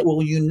 and that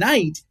will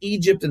unite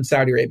Egypt and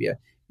Saudi Arabia,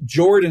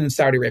 Jordan and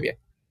Saudi Arabia,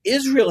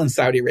 Israel and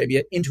Saudi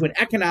Arabia into an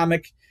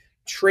economic,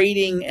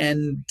 trading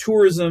and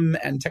tourism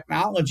and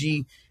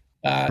technology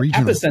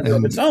epicenter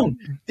of its own.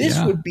 This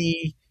would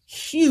be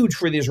huge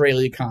for the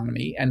Israeli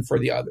economy and for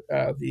the other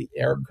the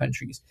Arab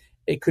countries.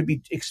 It could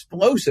be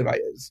explosive.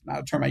 It's not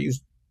a term I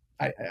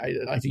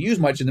like to use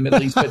much in the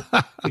Middle East,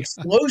 but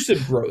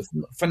explosive growth,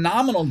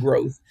 phenomenal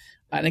growth,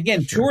 and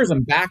again,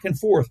 tourism back and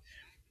forth.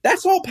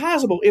 That's all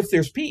possible if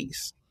there's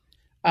peace.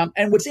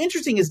 And what's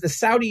interesting is the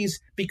Saudis,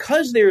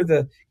 because they're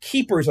the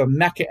keepers of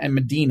Mecca and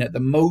Medina, the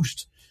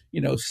most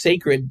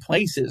sacred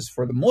places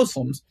for the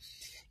Muslims.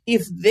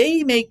 If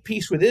they make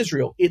peace with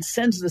Israel, it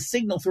sends the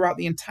signal throughout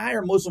the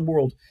entire Muslim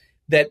world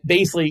that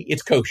basically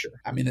it's kosher.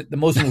 I mean, the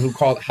Muslims would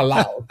call it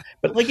halal,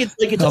 but it's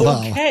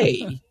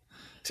okay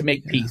to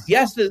make peace.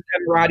 Yes, the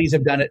Emiratis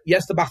have done it.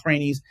 Yes, the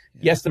Bahrainis.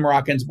 Yes, the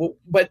Moroccans.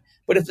 But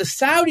if the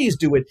Saudis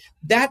do it,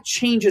 that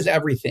changes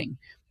everything.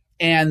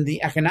 And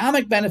the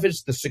economic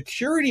benefits, the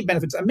security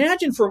benefits.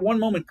 Imagine for one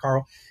moment,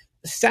 Carl,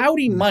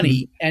 Saudi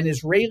money and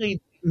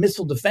Israeli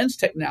missile defense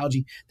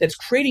technology that's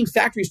creating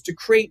factories to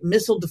create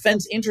missile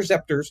defense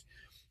interceptors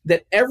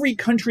that every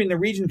country in the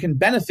region can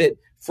benefit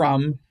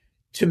from,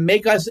 to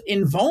make us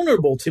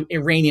invulnerable to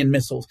Iranian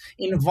missiles,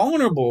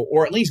 invulnerable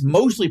or at least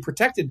mostly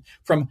protected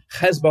from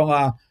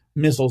Hezbollah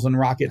missiles and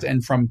rockets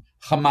and from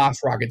Hamas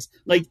rockets.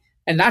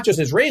 And not just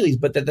Israelis,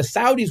 but that the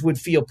Saudis would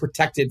feel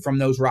protected from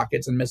those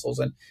rockets and missiles,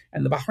 and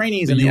the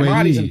Bahrainis and the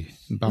Emiratis.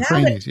 And now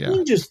that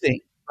changes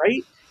things,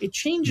 right? It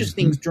changes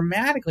things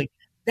dramatically.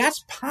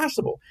 That's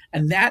possible.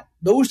 And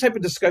those type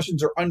of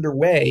discussions are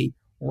underway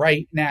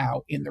right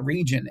now in the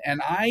region.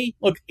 And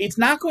it's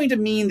not going to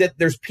mean that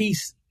there's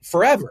peace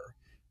forever,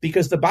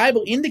 because the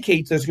Bible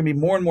indicates there's going to be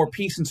more and more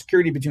peace and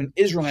security between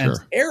Israel and its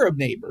Arab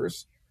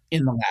neighbors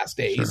in the last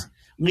days,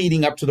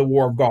 leading up to the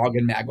war of Gog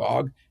and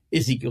Magog,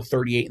 Ezekiel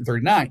 38 and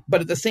 39.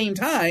 But at the same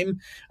time,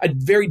 a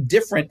very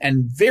different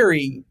and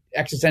very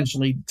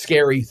existentially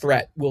scary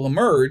threat will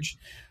emerge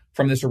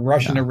from this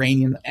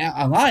Russian-Iranian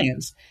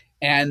alliance.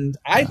 And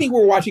I think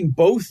we're watching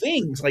both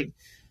things. Like,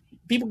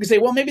 people can say,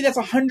 well, maybe that's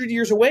 100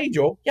 years away,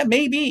 Joel. Yeah,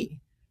 maybe.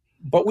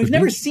 But we've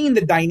never seen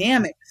the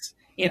dynamics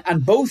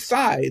on both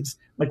sides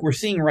like we're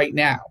seeing right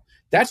now.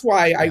 That's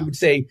why I would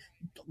say,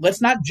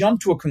 let's not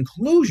jump to a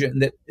conclusion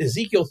that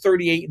Ezekiel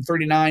 38 and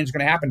 39 is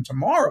going to happen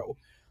tomorrow.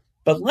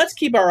 But let's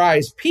keep our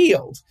eyes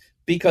peeled,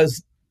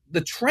 because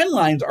the trend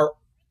lines are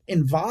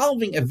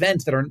involving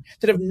events that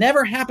have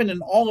never happened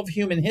in all of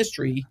human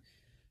history,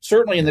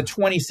 certainly in the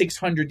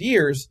 2,600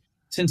 years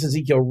since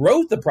Ezekiel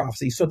wrote the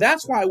prophecy. So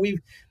that's why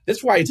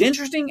it's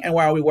interesting, and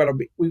why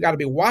we've got to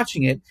be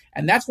watching it.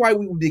 And that's why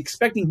we would be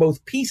expecting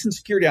both peace and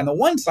security on the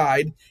one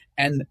side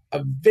and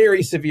a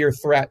very severe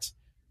threat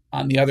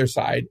on the other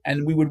side.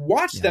 And we would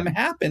watch them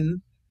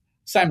happen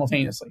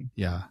simultaneously.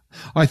 Yeah.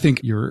 I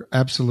think you're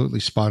absolutely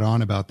spot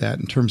on about that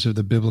in terms of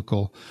the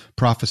biblical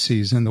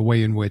prophecies and the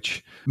way in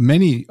which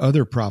many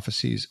other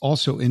prophecies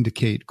also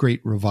indicate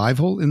great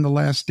revival in the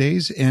last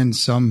days, and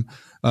some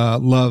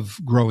love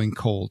growing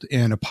cold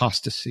and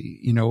apostasy,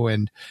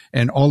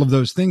 and all of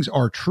those things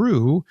are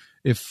true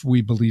if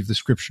we believe the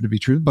scripture to be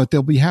true, but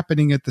they'll be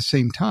happening at the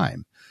same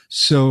time.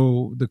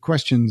 So the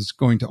question's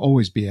going to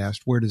always be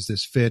asked, where does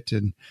this fit?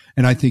 And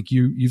I think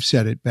you've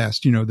said it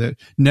best, that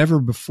never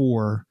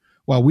before,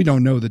 while we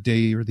don't know the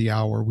day or the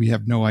hour, we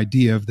have no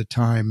idea of the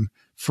time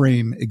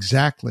frame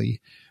exactly.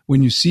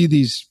 When you see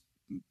these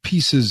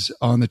pieces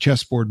on the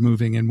chessboard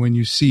moving, and when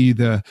you see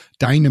the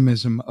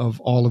dynamism of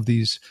all of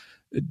these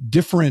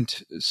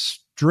different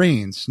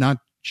strains, not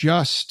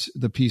just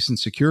the peace and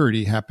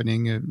security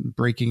happening and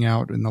breaking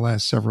out in the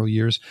last several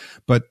years,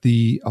 but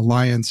the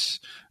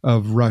alliance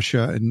of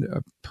Russia and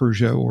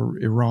Persia, or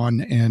Iran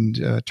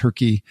and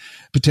Turkey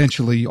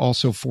potentially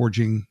also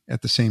forging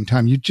at the same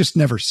time. You just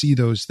never see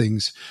those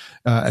things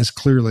as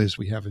clearly as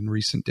we have in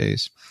recent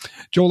days.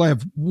 Joel, I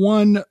have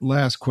one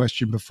last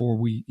question before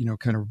we,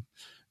 kind of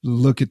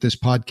look at this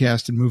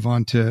podcast and move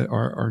on to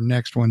our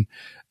next one.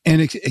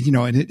 And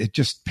it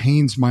just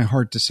pains my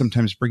heart to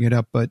sometimes bring it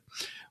up, but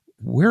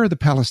where are the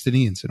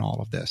Palestinians in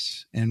all of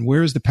this? And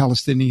where is the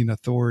Palestinian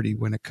Authority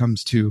when it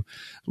comes to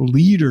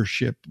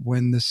leadership,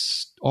 when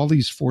all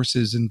these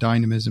forces and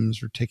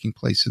dynamisms are taking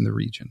place in the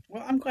region?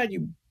 Well, I'm glad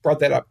you brought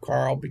that up,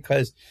 Carl,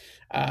 because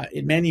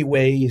in many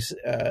ways,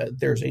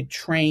 there's a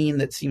train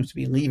that seems to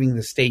be leaving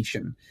the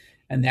station,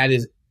 and that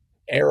is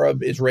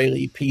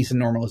Arab-Israeli peace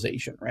and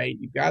normalization, right?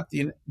 You've got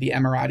the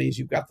Emiratis,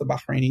 you've got the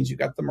Bahrainis, you've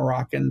got the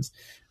Moroccans.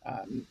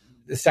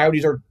 The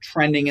Saudis are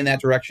trending in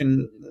that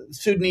direction.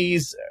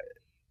 Sudanese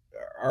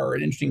are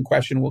an interesting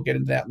question. We'll get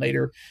into that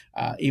later.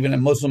 Even a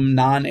Muslim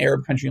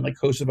non-Arab country like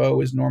Kosovo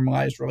has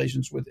normalized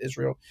relations with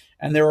Israel.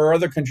 And there are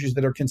other countries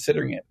that are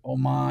considering it,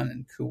 Oman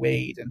and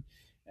Kuwait.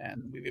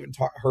 And we've even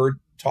heard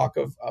talk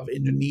of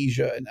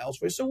Indonesia and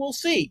elsewhere. So we'll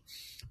see.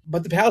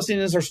 But the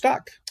Palestinians are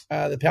stuck.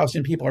 The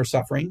Palestinian people are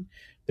suffering.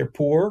 They're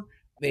poor.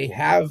 They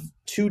have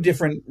two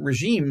different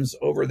regimes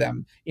over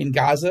them. In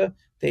Gaza,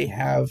 they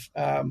have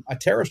a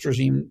terrorist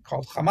regime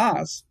called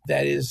Hamas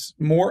that is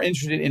more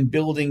interested in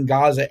building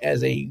Gaza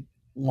as a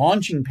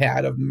launching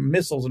pad of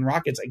missiles and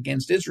rockets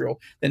against Israel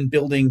than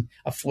building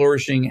a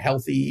flourishing,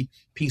 healthy,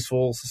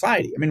 peaceful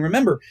society. I mean,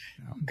 remember,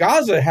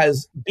 Gaza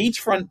has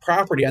beachfront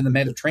property on the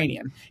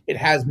Mediterranean. It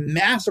has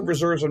massive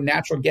reserves of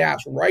natural gas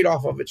right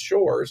off of its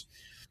shores.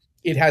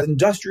 It has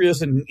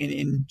industrious and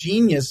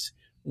ingenious,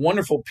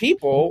 wonderful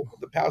people,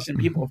 the Palestinian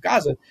people of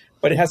Gaza,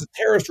 but it has a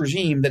terrorist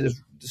regime that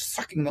is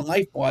sucking the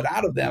lifeblood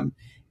out of them.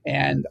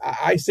 And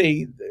I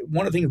say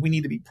one of the things we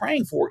need to be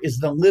praying for is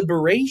the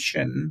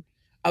liberation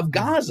of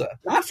Gaza,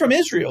 not from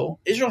Israel.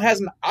 Israel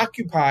hasn't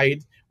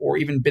occupied or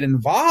even been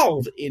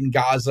involved in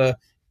Gaza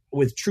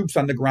with troops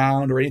on the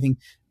ground or anything,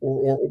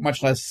 or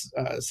much less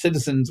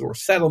citizens or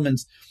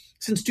settlements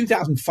since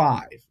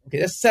 2005. Okay,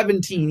 that's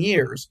 17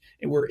 years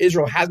where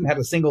Israel hasn't had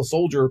a single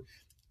soldier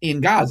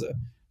in Gaza.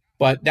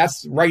 But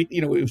that's right.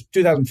 It was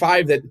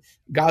 2005 that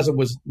Gaza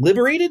was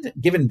liberated,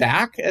 given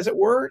back, as it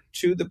were,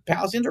 to the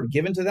Palestinians, or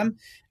given to them.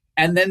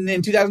 And then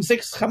in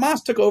 2006,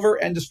 Hamas took over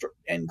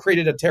and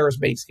created a terrorist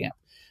base camp.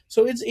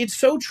 So it's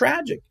so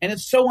tragic and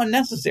it's so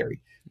unnecessary.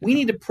 We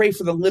need to pray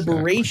for the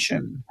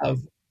liberation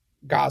of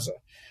Gaza.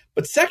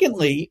 But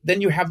secondly,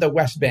 then you have the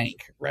West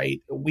Bank,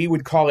 right? We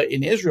would call it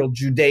in Israel,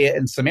 Judea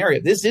and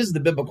Samaria. This is the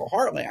biblical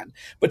heartland.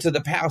 But to the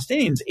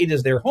Palestinians, it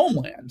is their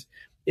homeland.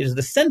 It is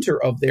the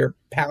center of their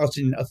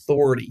Palestinian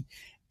Authority.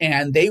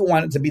 And they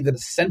want it to be the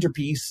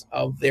centerpiece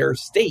of their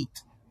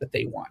state that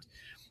they want.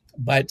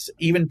 But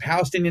even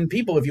Palestinian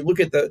people, if you look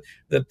at the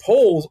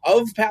polls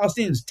of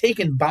Palestinians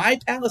taken by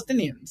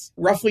Palestinians,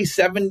 roughly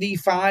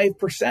 75%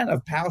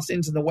 of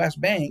Palestinians in the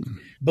West Bank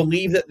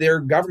believe that their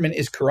government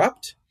is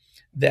corrupt,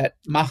 that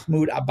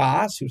Mahmoud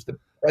Abbas, who's the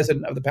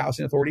president of the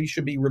Palestinian Authority,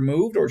 should be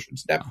removed or should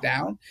step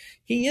down.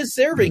 He is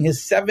serving his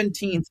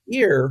 17th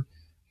year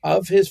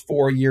of his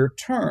 4-year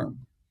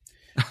term.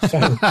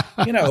 So,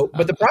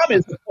 but the problem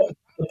is the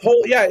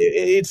poll. Yeah,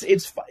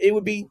 it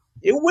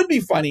would be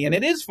funny, and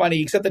it is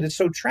funny, except that it's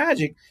so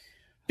tragic,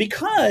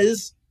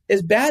 because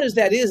as bad as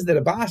that is that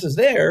Abbas is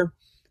there,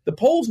 the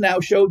polls now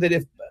show that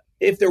if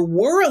if there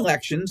were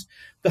elections,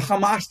 the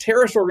Hamas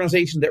terrorist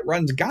organization that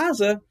runs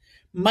Gaza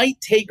might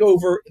take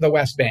over the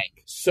West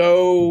Bank.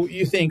 So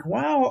you think,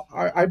 well,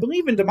 I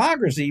believe in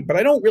democracy, but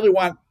I don't really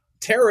want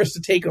terrorists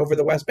to take over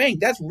the West Bank.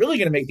 That's really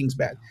going to make things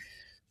bad.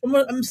 And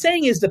what I'm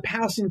saying is the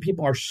Palestinian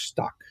people are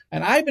stuck.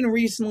 And I've been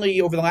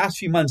recently, over the last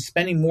few months,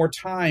 spending more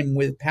time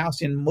with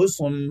Palestinian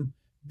Muslim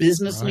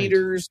business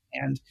leaders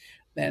and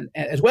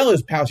as well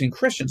as Palestinian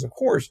Christians, of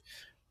course.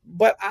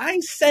 But I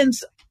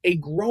sense a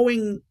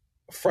growing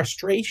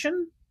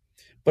frustration,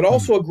 but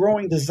also a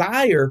growing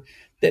desire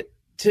that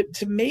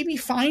to maybe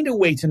find a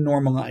way to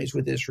normalize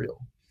with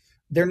Israel.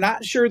 They're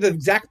not sure the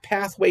exact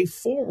pathway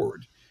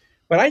forward,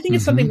 but I think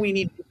it's something we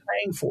need to be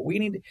praying for.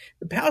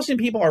 The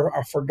Palestinian people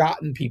are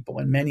forgotten people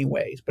in many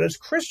ways, but as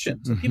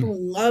Christians, and people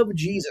who love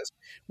Jesus,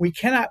 we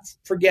cannot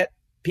forget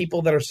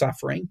people that are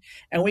suffering,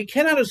 and we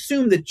cannot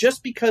assume that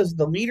just because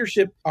the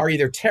leadership are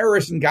either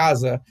terrorists in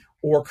Gaza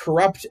or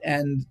corrupt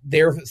and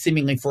they're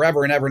seemingly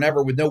forever and ever and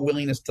ever with no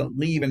willingness to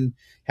leave and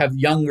have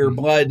younger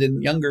blood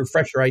and younger,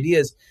 fresher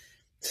ideas,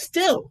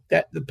 still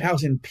that the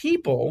Palestinian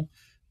people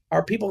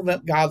are people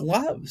that God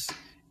loves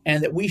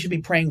and that we should be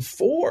praying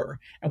for,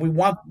 and we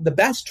want the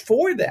best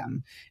for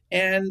them.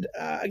 And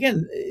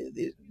again,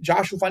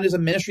 Joshua Fund is a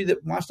ministry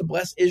that wants to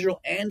bless Israel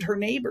and her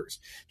neighbors.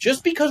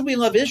 Just because we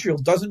love Israel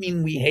doesn't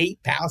mean we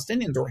hate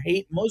Palestinians or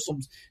hate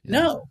Muslims.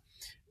 No.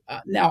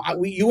 Now,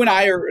 you and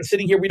I are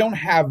sitting here. We don't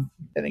have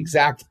an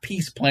exact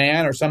peace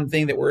plan or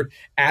something that we're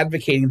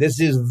advocating. This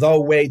is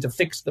the way to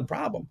fix the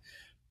problem.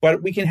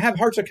 But we can have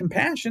hearts of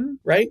compassion,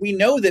 right? We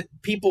know that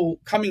people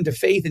coming to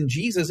faith in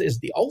Jesus is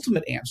the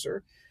ultimate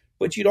answer.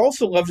 But you'd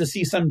also love to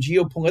see some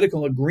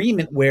geopolitical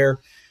agreement where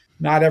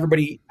not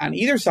everybody on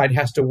either side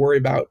has to worry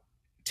about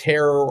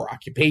terror or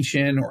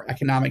occupation or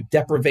economic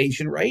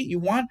deprivation, right? You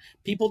want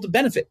people to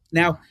benefit.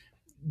 Now,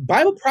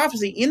 Bible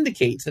prophecy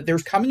indicates that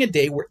there's coming a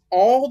day where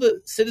all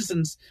the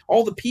citizens,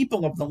 all the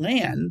people of the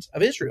land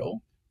of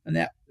Israel and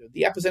that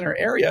the epicenter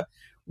area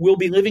will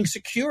be living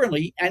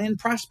securely and in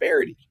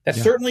prosperity.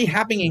 That's certainly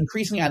happening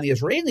increasingly on the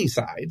Israeli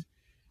side.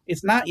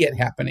 It's not yet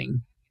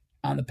happening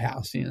on the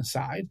Palestinian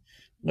side.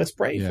 Let's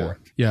pray for it.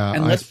 Yeah,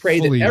 and let's pray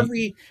that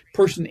every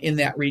person in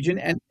that region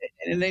and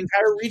in the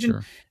entire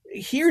region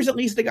hears at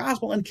least the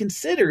gospel and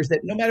considers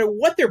that no matter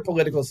what their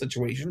political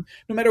situation,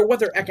 no matter what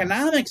their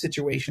economic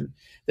situation,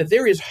 that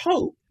there is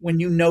hope when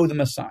you know the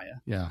Messiah.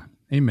 Yeah.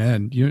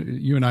 Amen.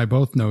 You and I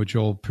both know,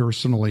 Joel,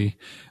 personally,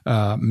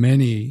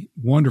 many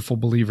wonderful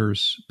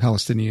believers,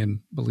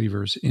 Palestinian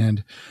believers,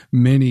 and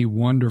many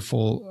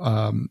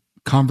wonderful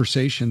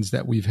conversations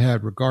that we've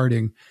had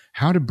regarding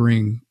how to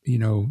bring,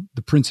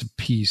 the Prince of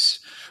Peace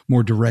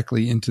more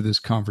directly into this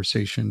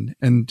conversation.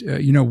 And,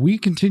 we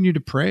continue to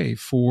pray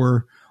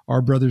for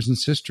our brothers and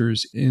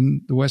sisters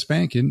in the West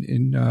Bank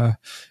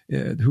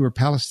who are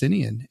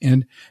Palestinian.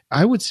 And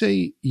I would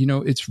say,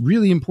 it's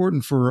really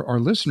important for our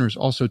listeners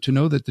also to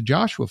know that the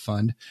Joshua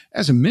Fund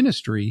as a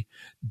ministry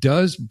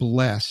does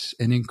bless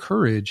and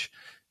encourage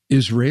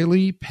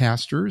Israeli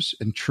pastors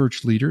and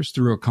church leaders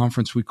through a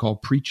conference we call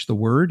Preach the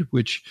Word,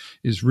 which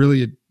is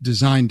really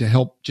designed to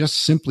help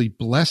just simply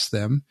bless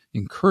them,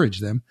 encourage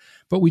them.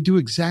 But we do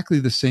exactly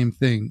the same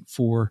thing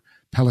for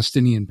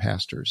Palestinian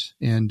pastors.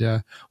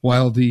 And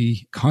while the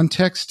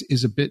context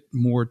is a bit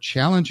more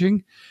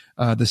challenging,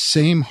 the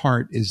same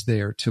heart is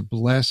there to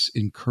bless,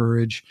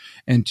 encourage,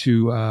 and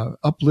to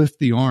uplift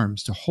the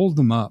arms, to hold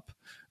them up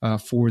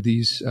for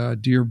these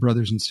dear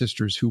brothers and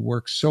sisters who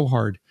work so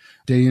hard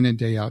day in and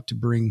day out to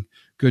bring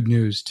good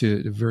news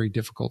to a very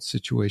difficult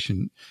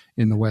situation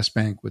in the West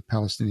Bank with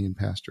Palestinian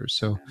pastors.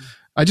 So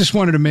I just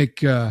wanted to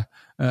make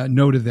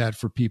note of that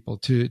for people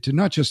to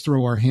not just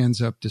throw our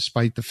hands up,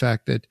 despite the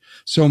fact that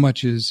so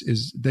much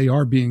is they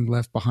are being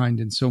left behind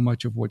in so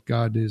much of what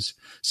God is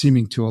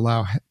seeming to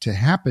allow to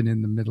happen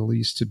in the Middle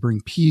East to bring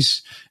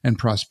peace and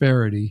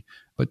prosperity.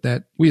 But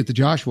that we at the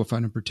Joshua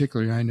Fund in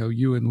particular, I know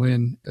you and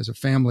Lynn as a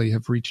family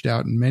have reached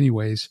out in many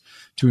ways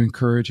to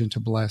encourage and to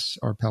bless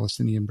our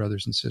Palestinian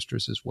brothers and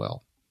sisters as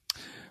well.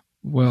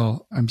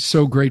 Well, I'm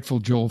so grateful,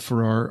 Joel,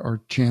 for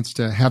our chance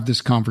to have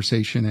this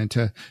conversation and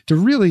to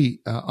really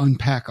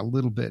unpack a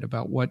little bit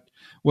about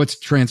what's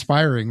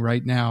transpiring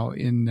right now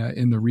in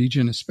the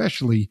region,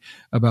 especially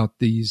about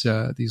these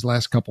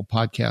last couple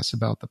podcasts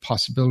about the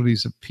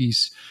possibilities of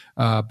peace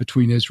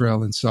between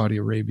Israel and Saudi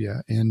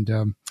Arabia.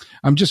 And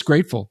I'm just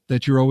grateful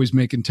that you're always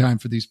making time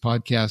for these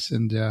podcasts.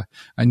 And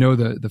I know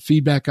the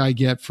feedback I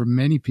get from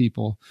many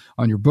people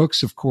on your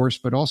books, of course,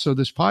 but also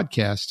this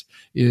podcast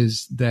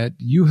is that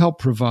you help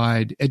provide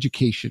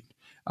education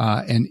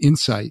and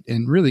insight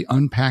and really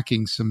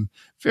unpacking some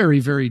very,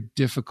 very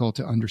difficult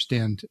to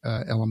understand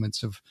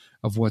elements of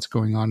what's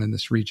going on in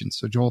this region.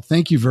 So, Joel,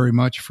 thank you very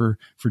much for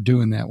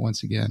doing that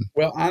once again.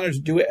 Well, honored to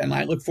do it. And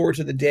I look forward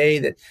to the day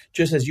that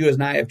just as you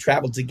and I have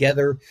traveled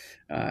together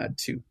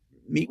to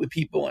meet with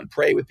people and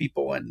pray with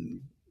people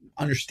and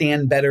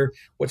understand better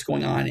what's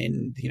going on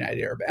in the United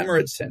Arab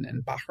Emirates and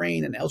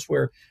Bahrain and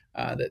elsewhere,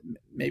 that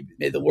may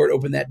the Lord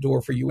open that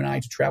door for you and I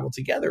to travel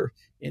together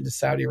into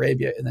Saudi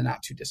Arabia in the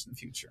not too distant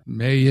future.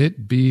 May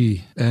it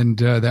be. And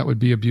that would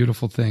be a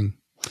beautiful thing.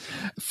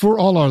 For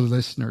all our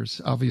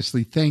listeners,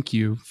 obviously, thank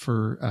you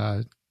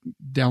for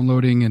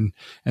downloading and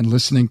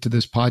listening to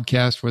this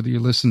podcast, whether you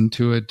listen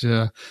to it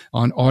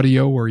on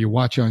audio or you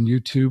watch on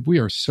YouTube. We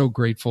are so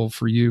grateful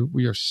for you.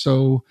 We are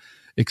so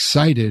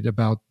excited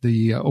about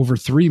the over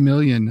 3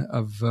 million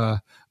of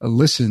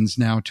listens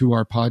now to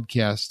our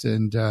podcast.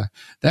 And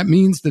that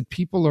means that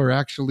people are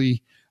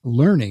actually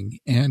learning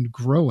and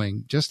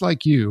growing, just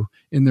like you,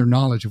 in their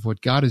knowledge of what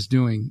God is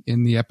doing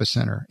in the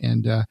Epicenter.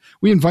 And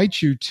we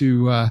invite you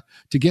to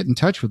get in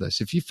touch with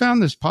us. If you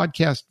found this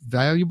podcast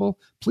valuable,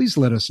 please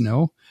let us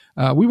know.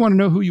 We want to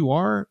know who you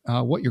are,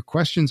 what your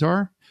questions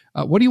are.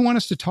 What do you want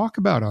us to talk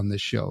about on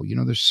this show? You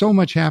know, there's so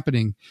much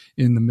happening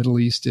in the Middle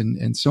East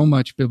and so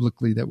much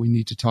biblically that we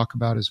need to talk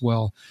about as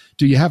well.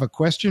 Do you have a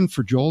question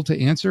for Joel to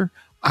answer?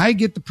 I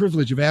get the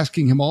privilege of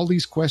asking him all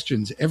these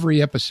questions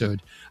every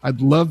episode.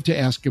 I'd love to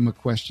ask him a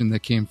question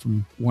that came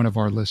from one of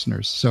our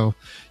listeners. So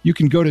you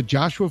can go to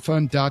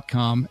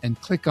joshuafund.com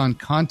and click on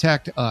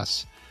Contact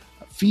Us.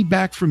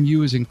 Feedback from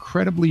you is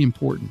incredibly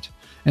important,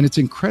 and it's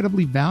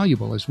incredibly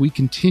valuable as we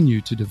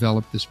continue to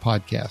develop this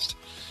podcast.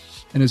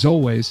 And as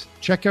always,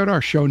 check out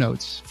our show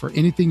notes for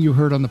anything you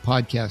heard on the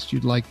podcast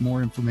you'd like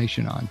more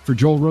information on. For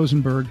Joel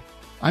Rosenberg,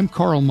 I'm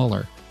Carl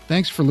Muller.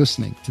 Thanks for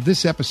listening to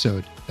this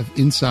episode of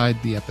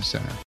Inside the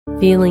Epicenter.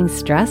 Feeling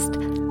stressed?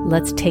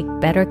 Let's take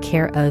better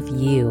care of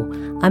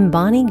you. I'm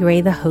Bonnie Gray,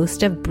 the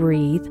host of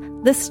Breathe,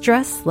 the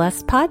Stress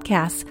Less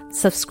podcast.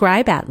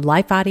 Subscribe at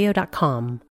lifeaudio.com.